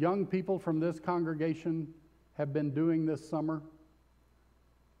young people from this congregation have been doing this summer?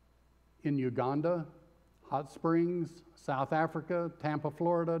 In Uganda, Hot Springs, South Africa, Tampa,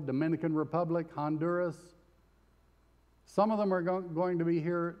 Florida, Dominican Republic, Honduras. Some of them are going to be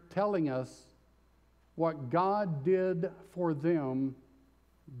here telling us what God did for them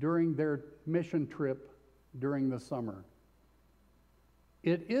during their mission trip during the summer.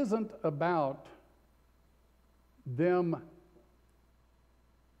 It isn't about them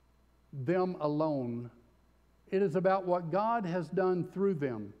alone. It is about what God has done through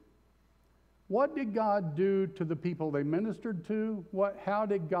them. What did God do to the people they ministered to? How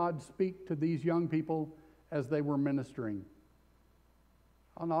did God speak to these young people as they were ministering?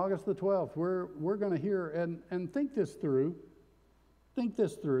 On August the 12th, we're going to hear, and think this through. Think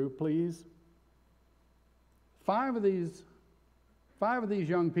this through, please. Five of these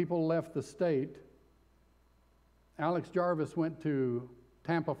young people left the state. Alex Jarvis went to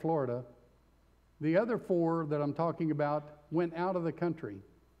Tampa, Florida. The other four that I'm talking about went out of the country.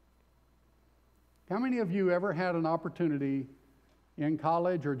 How many of you ever had an opportunity in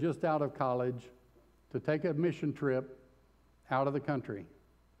college or just out of college to take a mission trip out of the country?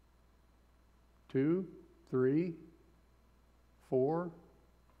 2, 3, 4?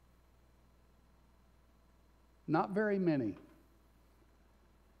 Not very many.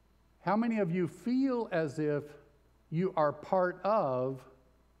 How many of you feel as if you are part of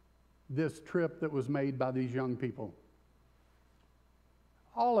this trip that was made by these young people?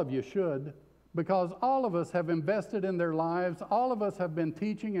 All of you should, because all of us have invested in their lives. All of us have been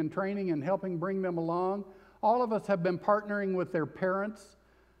teaching and training and helping bring them along. All of us have been partnering with their parents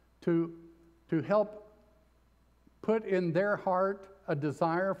to help put in their heart a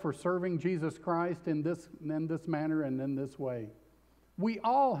desire for serving Jesus Christ in this manner and in this way. We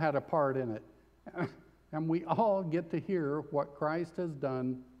all had a part in it, and we all get to hear what Christ has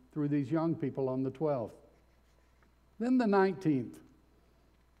done through these young people on the 12th. Then the 19th.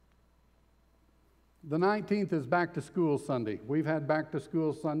 The 19th is Back to School Sunday. We've had Back to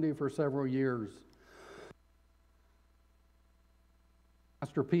School Sunday for several years.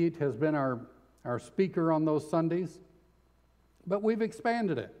 Pastor Pete has been our speaker on those Sundays, but we've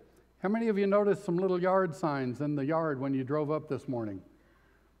expanded it. How many of you noticed some little yard signs in the yard when you drove up this morning?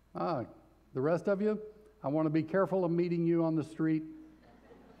 The rest of you, I want to be careful of meeting you on the street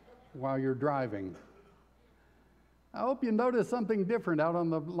while you're driving. I hope you noticed something different out on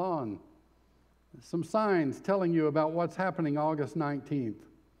the lawn. Some signs telling you about what's happening August 19th.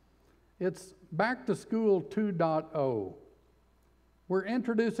 It's Back to School 2.0. We're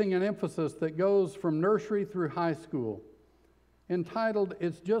introducing an emphasis that goes from nursery through high school, entitled,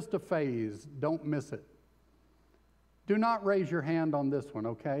 It's Just a Phase, Don't Miss It. Do not raise your hand on this one,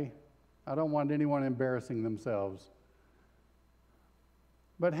 okay? I don't want anyone embarrassing themselves.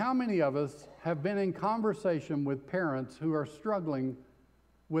 But how many of us have been in conversation with parents who are struggling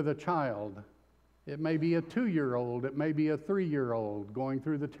with a child? It may be a 2-year-old, it may be a 3-year-old going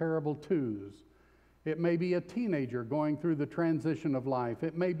through the terrible twos. It may be a teenager going through the transition of life.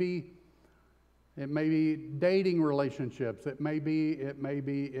 It may be dating relationships. It may be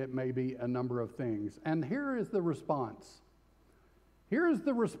a number of things. And here is the response. Here is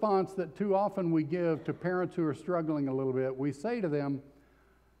the response that too often we give to parents who are struggling a little bit. We say to them,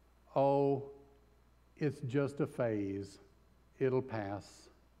 "Oh, it's just a phase. It'll pass.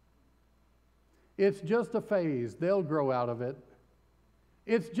 It's just a phase. They'll grow out of it.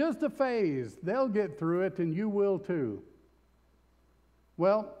 It's just a phase. They'll get through it, and you will too."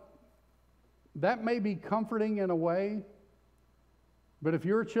 Well, that may be comforting in a way, but if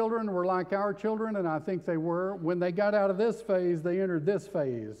your children were like our children, and I think they were, when they got out of this phase, they entered this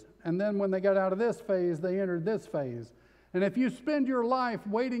phase. And then when they got out of this phase, they entered this phase. And if you spend your life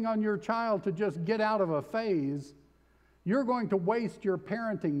waiting on your child to just get out of a phase, you're going to waste your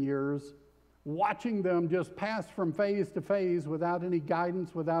parenting years watching them just pass from phase to phase without any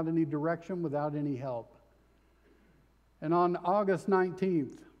guidance, without any direction, without any help. And on August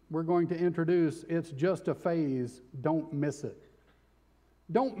 19th, we're going to introduce It's Just a Phase, Don't Miss It.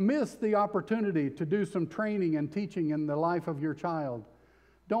 Don't miss the opportunity to do some training and teaching in the life of your child.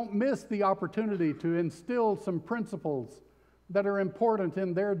 Don't miss the opportunity to instill some principles that are important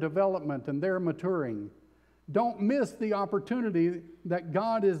in their development and their maturing. Don't miss the opportunity that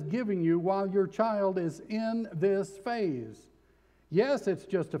God is giving you while your child is in this phase. Yes, it's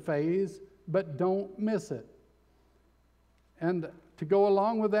just a phase, but don't miss it. And to go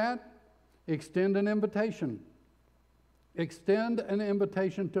along with that, extend an invitation. Extend an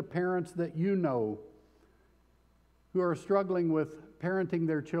invitation to parents that you know who are struggling with parenting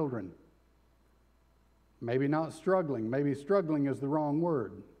their children. Maybe not struggling, maybe struggling is the wrong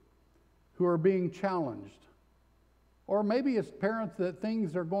word. Who are being challenged. Or maybe it's parents that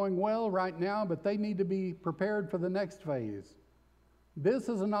things are going well right now, but they need to be prepared for the next phase. This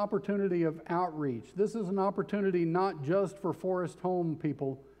is an opportunity of outreach. This is an opportunity not just for Forest Home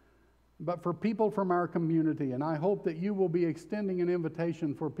people, but for people from our community. And I hope that you will be extending an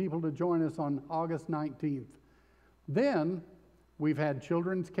invitation for people to join us on August 19th. Then we've had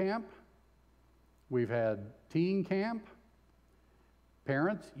children's camp. We've had teen camp.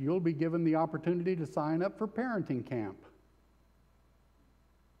 Parents, you'll be given the opportunity to sign up for parenting camp.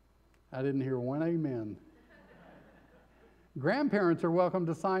 I didn't hear one amen. Grandparents are welcome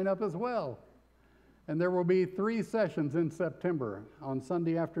to sign up as well. And there will be 3 sessions in September, on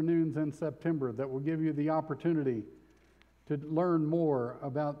Sunday afternoons in September, that will give you the opportunity to learn more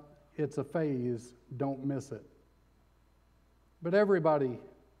about It's a Phase, Don't Miss It. But everybody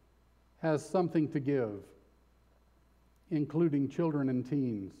has something to give, including children and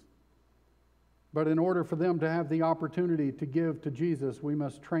teens. But in order for them to have the opportunity to give to Jesus, we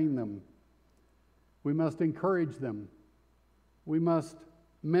must train them. We must encourage them. We must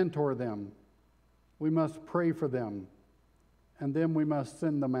mentor them. We must pray for them. And then we must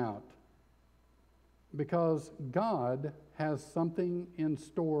send them out. Because God has something in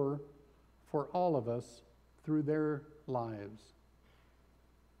store for all of us through their lives.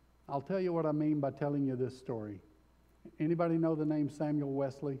 I'll tell you what I mean by telling you this story. Anybody know the name Samuel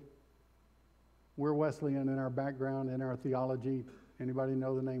Wesley? We're Wesleyan in our background, in our theology. Anybody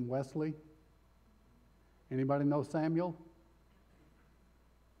know the name Wesley? Anybody know Samuel?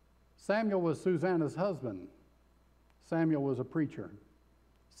 Samuel was Susanna's husband. Samuel was a preacher.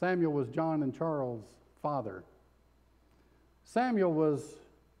 Samuel was John and Charles' father. Samuel was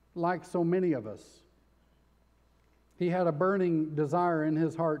like so many of us. He had a burning desire in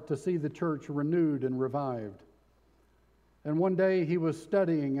his heart to see the church renewed and revived. And one day he was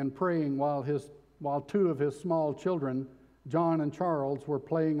studying and praying while 2 of his small children, John and Charles, were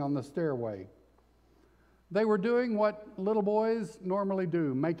playing on the stairway. They were doing what little boys normally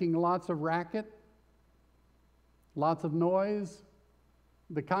do, making lots of racket, lots of noise,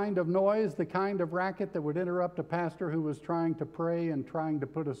 the kind of racket that would interrupt a pastor who was trying to pray and trying to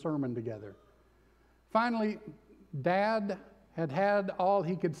put a sermon together. Finally, Dad had had all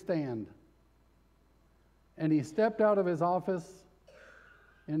he could stand. And he stepped out of his office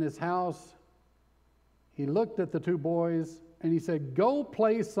in his house. He looked at the 2 boys and he said, "Go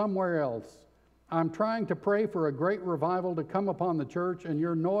play somewhere else. I'm trying to pray for a great revival to come upon the church, and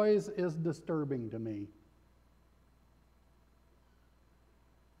your noise is disturbing to me."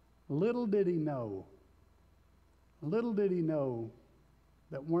 Little did he know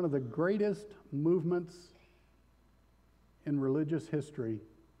that one of the greatest movements in religious history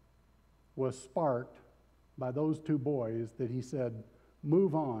was sparked by those two boys that he said,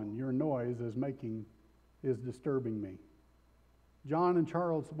 "Move on, your noise is disturbing me." John and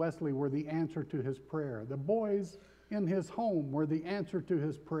Charles Wesley were the answer to his prayer. The boys in his home were the answer to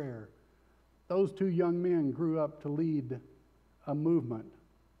his prayer. Those two young men grew up to lead a movement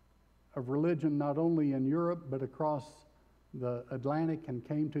of religion not only in Europe but across the Atlantic and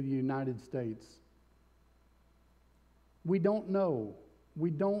came to the United States. We don't know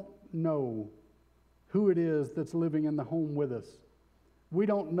who it is that's living in the home with us. We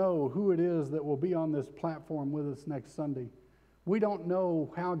don't know who it is that will be on this platform with us next Sunday. We don't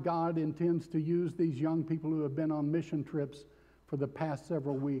know how God intends to use these young people who have been on mission trips for the past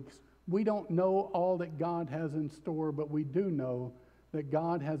several weeks. We don't know all that God has in store, but we do know that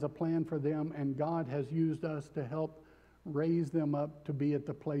God has a plan for them, and God has used us to help raise them up to be at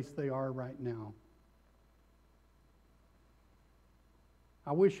the place they are right now.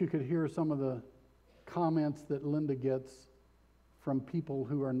 I wish you could hear some of the comments that Linda gets from people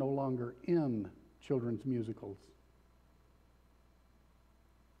who are no longer in children's musicals.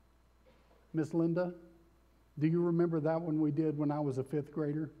 Miss Linda, do you remember that one we did when I was a 5th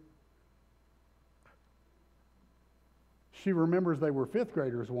grader? She remembers they were 5th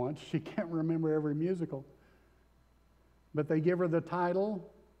graders once. She can't remember every musical. But they give her the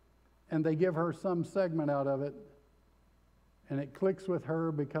title, and they give her some segment out of it, and it clicks with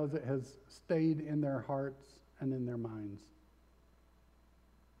her because it has stayed in their hearts and in their minds.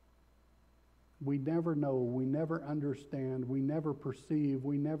 We never know, we never understand, we never perceive,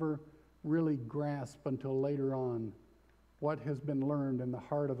 we never really grasp until later on what has been learned in the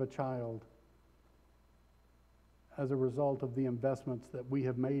heart of a child as a result of the investments that we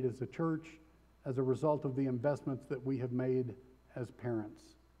have made as a church, as a result of the investments that we have made as parents.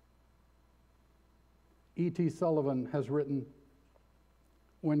 E.T. Sullivan has written,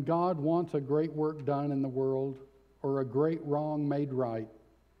 "When God wants a great work done in the world or a great wrong made right,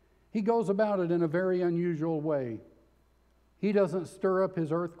 He goes about it in a very unusual way. He doesn't stir up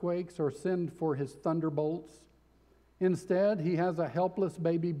His earthquakes or send for His thunderbolts. Instead, He has a helpless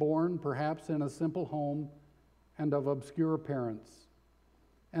baby born, perhaps in a simple home and of obscure parents.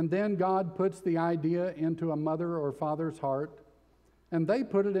 And then God puts the idea into a mother or father's heart, and they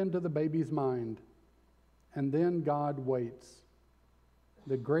put it into the baby's mind. And then God waits.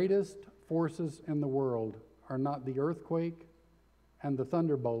 The greatest forces in the world are not the earthquake and the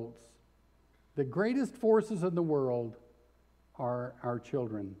thunderbolts. The greatest forces in the world are our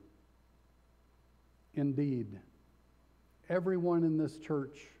children. Indeed, everyone in this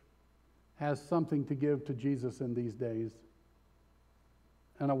church has something to give to Jesus in these days.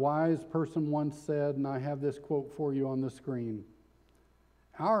 And a wise person once said, and I have this quote for you on the screen,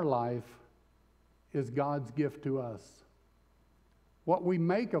 "Our life is God's gift to us. What we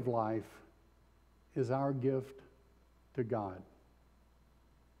make of life is our gift to God."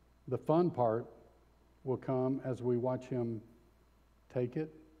 The fun part will come as we watch Him take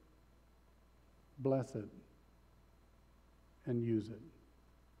it, bless it, and use it.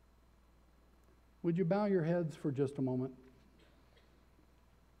 Would you bow your heads for just a moment?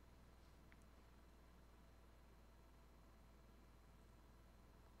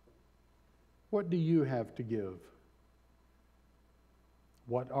 What do you have to give?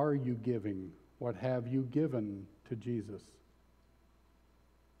 What are you giving? What have you given to Jesus?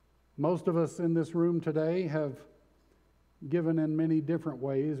 Most of us in this room today have given in many different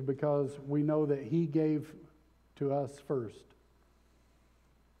ways because we know that He gave to us first.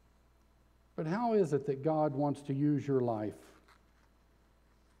 But how is it that God wants to use your life?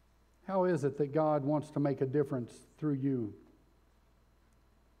 How is it that God wants to make a difference through you?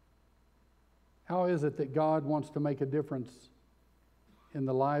 How is it that God wants to make a difference in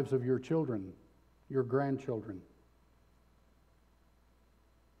the lives of your children, your grandchildren?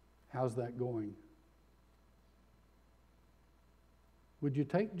 How's that going? Would you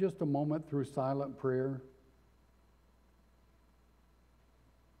take just a moment through silent prayer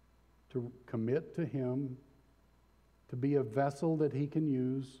to commit to Him, to be a vessel that He can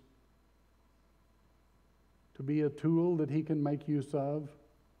use, to be a tool that He can make use of,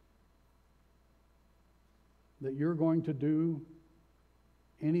 that you're going to do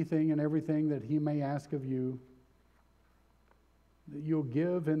anything and everything that He may ask of you, that you'll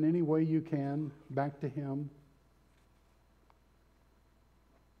give in any way you can back to Him,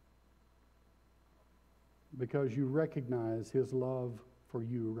 because you recognize His love for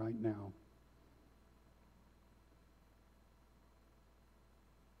you right now.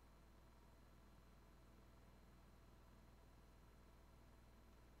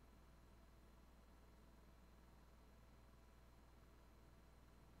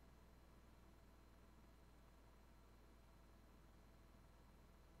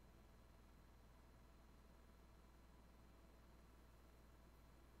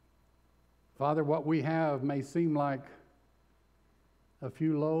 Father, what we have may seem like a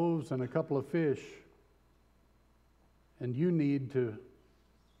few loaves and a couple of fish, and you need to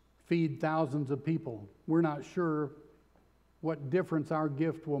feed thousands of people. We're not sure what difference our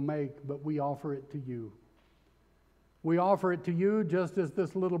gift will make, but we offer it to you. We offer it to you just as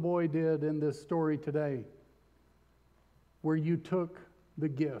this little boy did in this story today, where you took the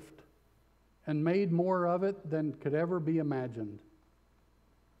gift and made more of it than could ever be imagined.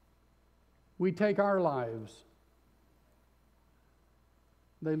 We take our lives.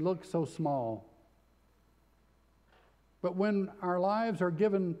 They look so small. But when our lives are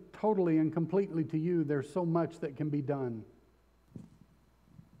given totally and completely to you, there's so much that can be done.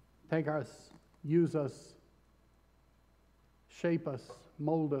 Take us, use us, shape us,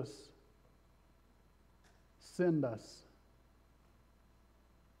 mold us, send us.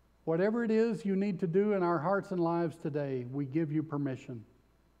 Whatever it is you need to do in our hearts and lives today, we give you permission.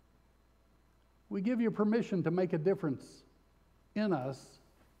 We give you permission to make a difference in us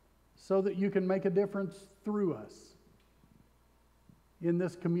so that you can make a difference through us in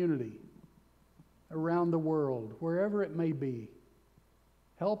this community, around the world, wherever it may be.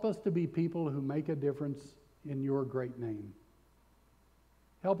 Help us to be people who make a difference in your great name.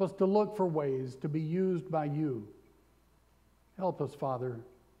 Help us to look for ways to be used by you. Help us, Father,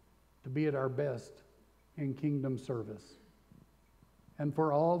 to be at our best in kingdom service. And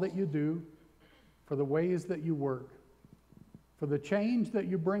for all that you do, for the ways that you work, for the change that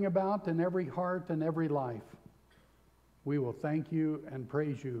you bring about in every heart and every life, we will thank you and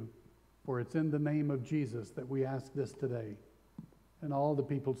praise you, for it's in the name of Jesus that we ask this today. And all the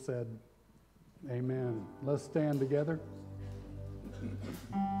people said, amen. Let's stand together.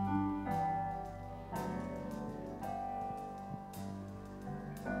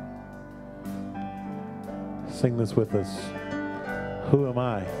 Sing this with us. Who am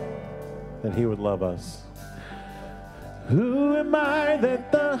I that he would love us? Who am I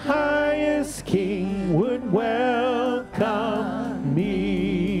that the highest king would welcome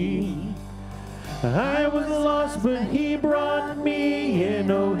me? I was lost, but he brought me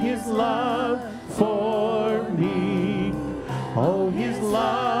in. Oh, his love for me. Oh, his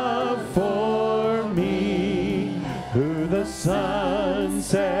love for me. Who the Son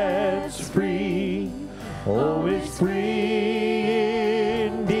sets free, oh, is free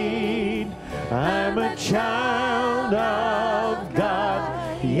indeed. I'm a child of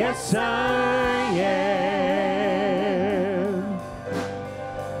God. Yes, I am.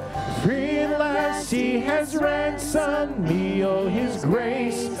 Free at last, he has ransomed me. Oh, his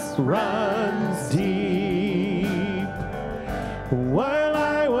grace runs deep. While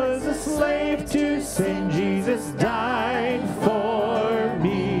I was a slave to sin, Jesus died for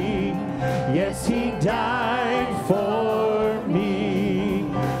me. Yes, he died for me.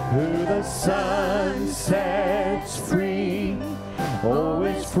 Who the Son sets free, oh,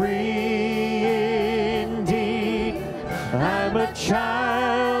 is free indeed. I'm a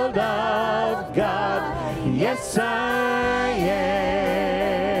child of God. Yes, I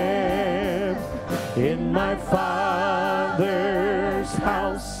am. In my Father's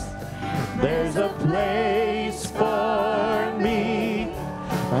house, there's a place for me.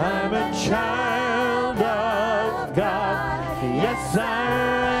 I'm a child of God. Yes,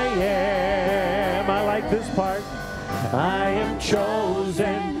 I am. I like this part. I am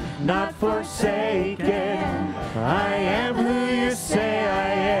chosen, not forsaken. I am who you say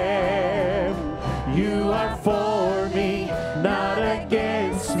I am. You are for me, not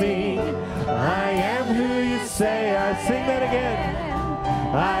against me. I am who you say I. Sing that again.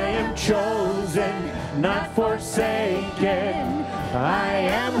 I am chosen, not forsaken. I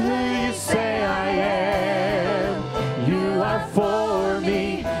am who you say I am. You are for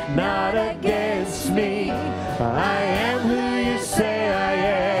me, not against me. I am who you say I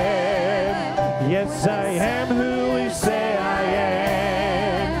am. Yes, I am who you say I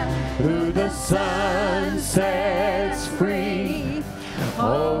am. Who the Son sets free,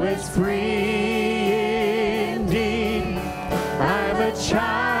 oh, is free indeed. I'm a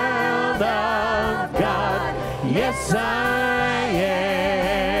child of God. Yes, I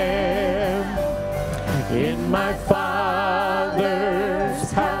am. In my Father's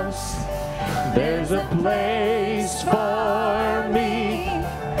house, there's a place for me.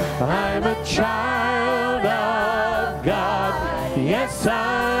 I'm a child of God. Yes,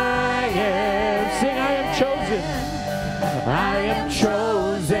 I am. Sing, I am chosen. I am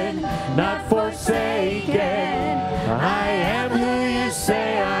chosen, not forsaken. I am who you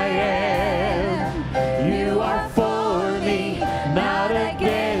say I am. You are for me, not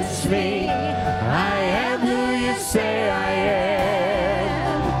against me. I am who you say I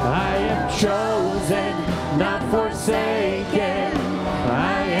am. I am chosen.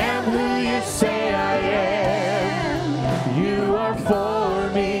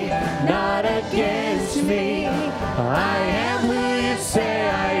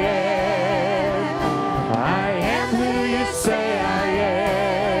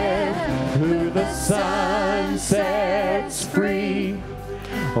 Son sets free,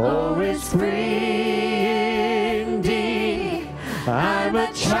 oh, it's free indeed. I'm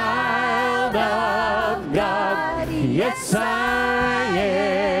a child of God, yes I am.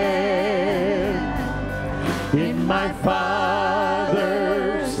 In my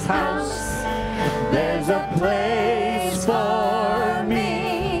Father's house, there's a place for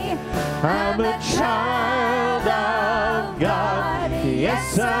me. I'm a child of God,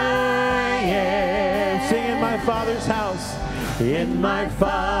 yes I am. Sing in my Father's house. In my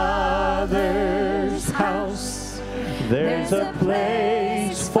Father's house, there's a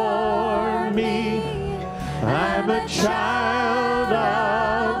place for me. I'm a child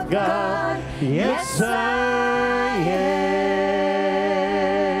of God, yes I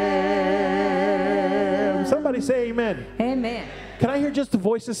am. Somebody say amen. Amen. Can I hear just the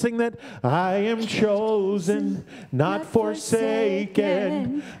voices sing that? I am chosen, not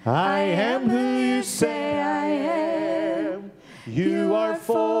forsaken. I am who you say I am. You are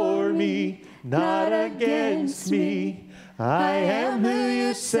for me, not against me. I am who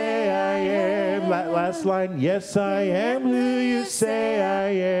you say I am. Last line. Yes, I am who you say I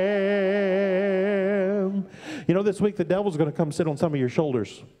am. You know, this week the devil's going to come sit on some of your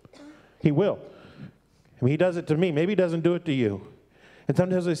shoulders. He will. I mean, he does it to me. Maybe he doesn't do it to you. And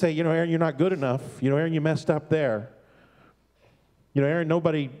sometimes they say, you know, Aaron, you're not good enough. You know, Aaron, you messed up there. You know, Aaron,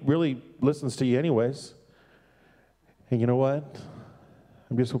 nobody really listens to you anyways. And you know what?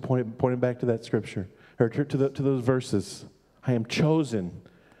 I'm just pointing back to that scripture, or to those verses. I am chosen,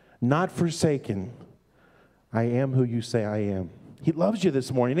 not forsaken. I am who you say I am. He loves you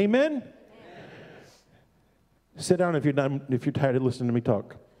this morning. Amen? Amen. Sit down if you're done, if you're tired of listening to me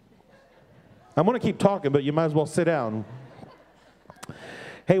talk. I'm going to keep talking, but you might as well sit down.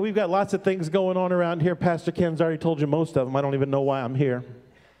 Hey, we've got lots of things going on around here. Pastor Ken's already told you most of them. I don't even know why I'm here.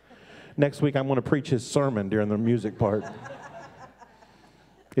 Next week, I'm going to preach his sermon during the music part.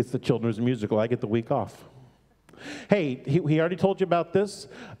 It's the children's musical. I get the week off. Hey, he already told you about this.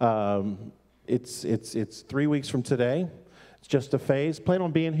 It's 3 weeks from today. It's just a phase. Plan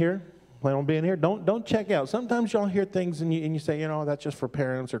on being here. Plan on being here. Don't check out. Sometimes y'all hear things and you say, you know, that's just for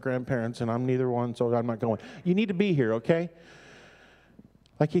parents or grandparents, and I'm neither one, so I'm not going. You need to be here, okay?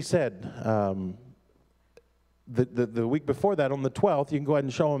 Like he said, the week before that, on the 12th, you can go ahead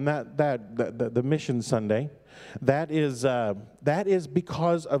and show them the Mission Sunday. That is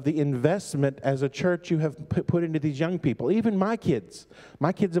because of the investment as a church you have put into these young people. Even my kids.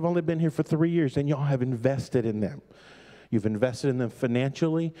 My kids have only been here for 3 years, and y'all have invested in them. You've invested in them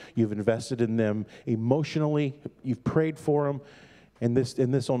financially. You've invested in them emotionally. You've prayed for them. And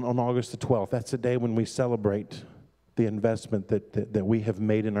this on August the 12th, that's the day when we celebrate the investment that we have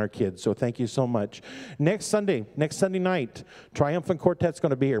made in our kids. So thank you so much. Next Sunday night, Triumphant Quartet's going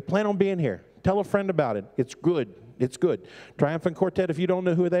to be here. Plan on being here. Tell a friend about it. It's good. It's good. Triumphant Quartet, if you don't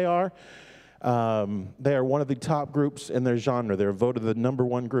know who they are one of the top groups in their genre. They're voted the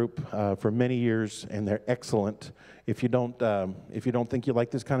 #1 group for many years, and they're excellent. If you don't think you like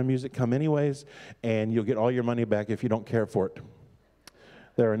this kind of music, come anyways, and you'll get all your money back if you don't care for it.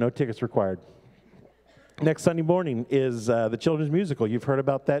 There are no tickets required. Next Sunday morning is the children's musical. You've heard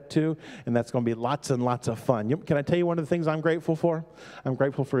about that too, and that's going to be lots and lots of fun. Can I tell you one of the things I'm grateful for? I'm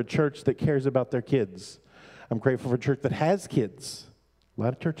grateful for a church that cares about their kids. I'm grateful for a church that has kids. A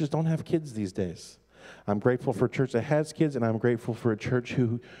lot of churches don't have kids these days. I'm grateful for a church that has kids, and I'm grateful for a church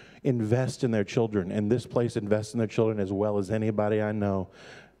who invests in their children, and this place invests in their children as well as anybody I know.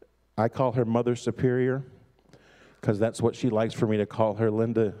 I call her Mother Superior because that's what she likes for me to call her,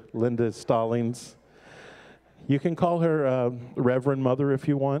 Linda Stallings. You can call her Reverend Mother if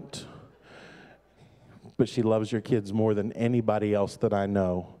you want, but she loves your kids more than anybody else that I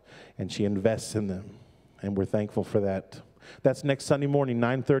know, and she invests in them, and we're thankful for that. That's next Sunday morning,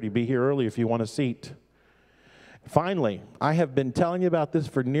 9:30. Be here early if you want a seat. Finally, I have been telling you about this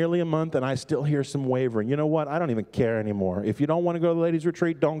for nearly a month, and I still hear some wavering. You know what? I don't even care anymore. If you don't want to go to the ladies'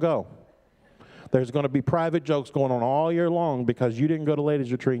 retreat, don't go. There's going to be private jokes going on all year long because you didn't go to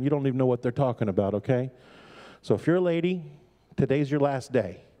ladies' retreat, and you don't even know what they're talking about, okay? So if you're a lady, today's your last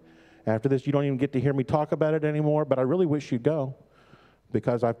day. After this, you don't even get to hear me talk about it anymore, but I really wish you'd go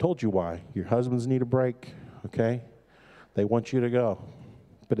because I've told you why. Your husbands need a break, okay? They want you to go,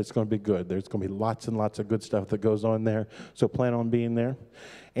 but it's going to be good. There's going to be lots and lots of good stuff that goes on there, so plan on being there.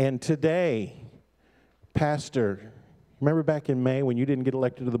 And today, Pastor, remember back in May when you didn't get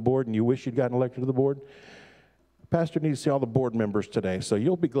elected to the board and you wish you'd gotten elected to the board? Pastor needs to see all the board members today, so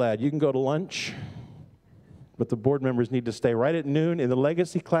you'll be glad. You can go to lunch. but the board members need to stay right at noon in the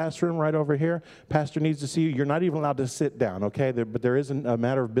legacy classroom right over here. Pastor needs to see you. You're not even allowed to sit down, okay? But there is a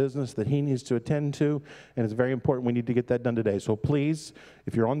matter of business that he needs to attend to, and it's very important. We need to get that done today. So please,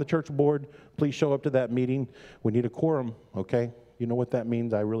 if you're on the church board, please show up to that meeting. We need a quorum, okay? You know what that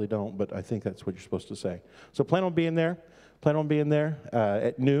means? I really don't, but I think that's what you're supposed to say. So plan on being there. Plan on being there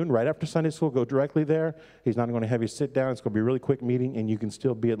at noon, right after Sunday school. Go directly there. He's not going to have you sit down. It's going to be a really quick meeting, and you can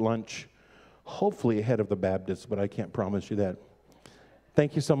still be at lunch, hopefully ahead of the Baptists, but I can't promise you that.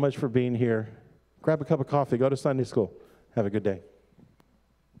 Thank you so much for being here. Grab a cup of coffee. Go to Sunday school. Have a good day.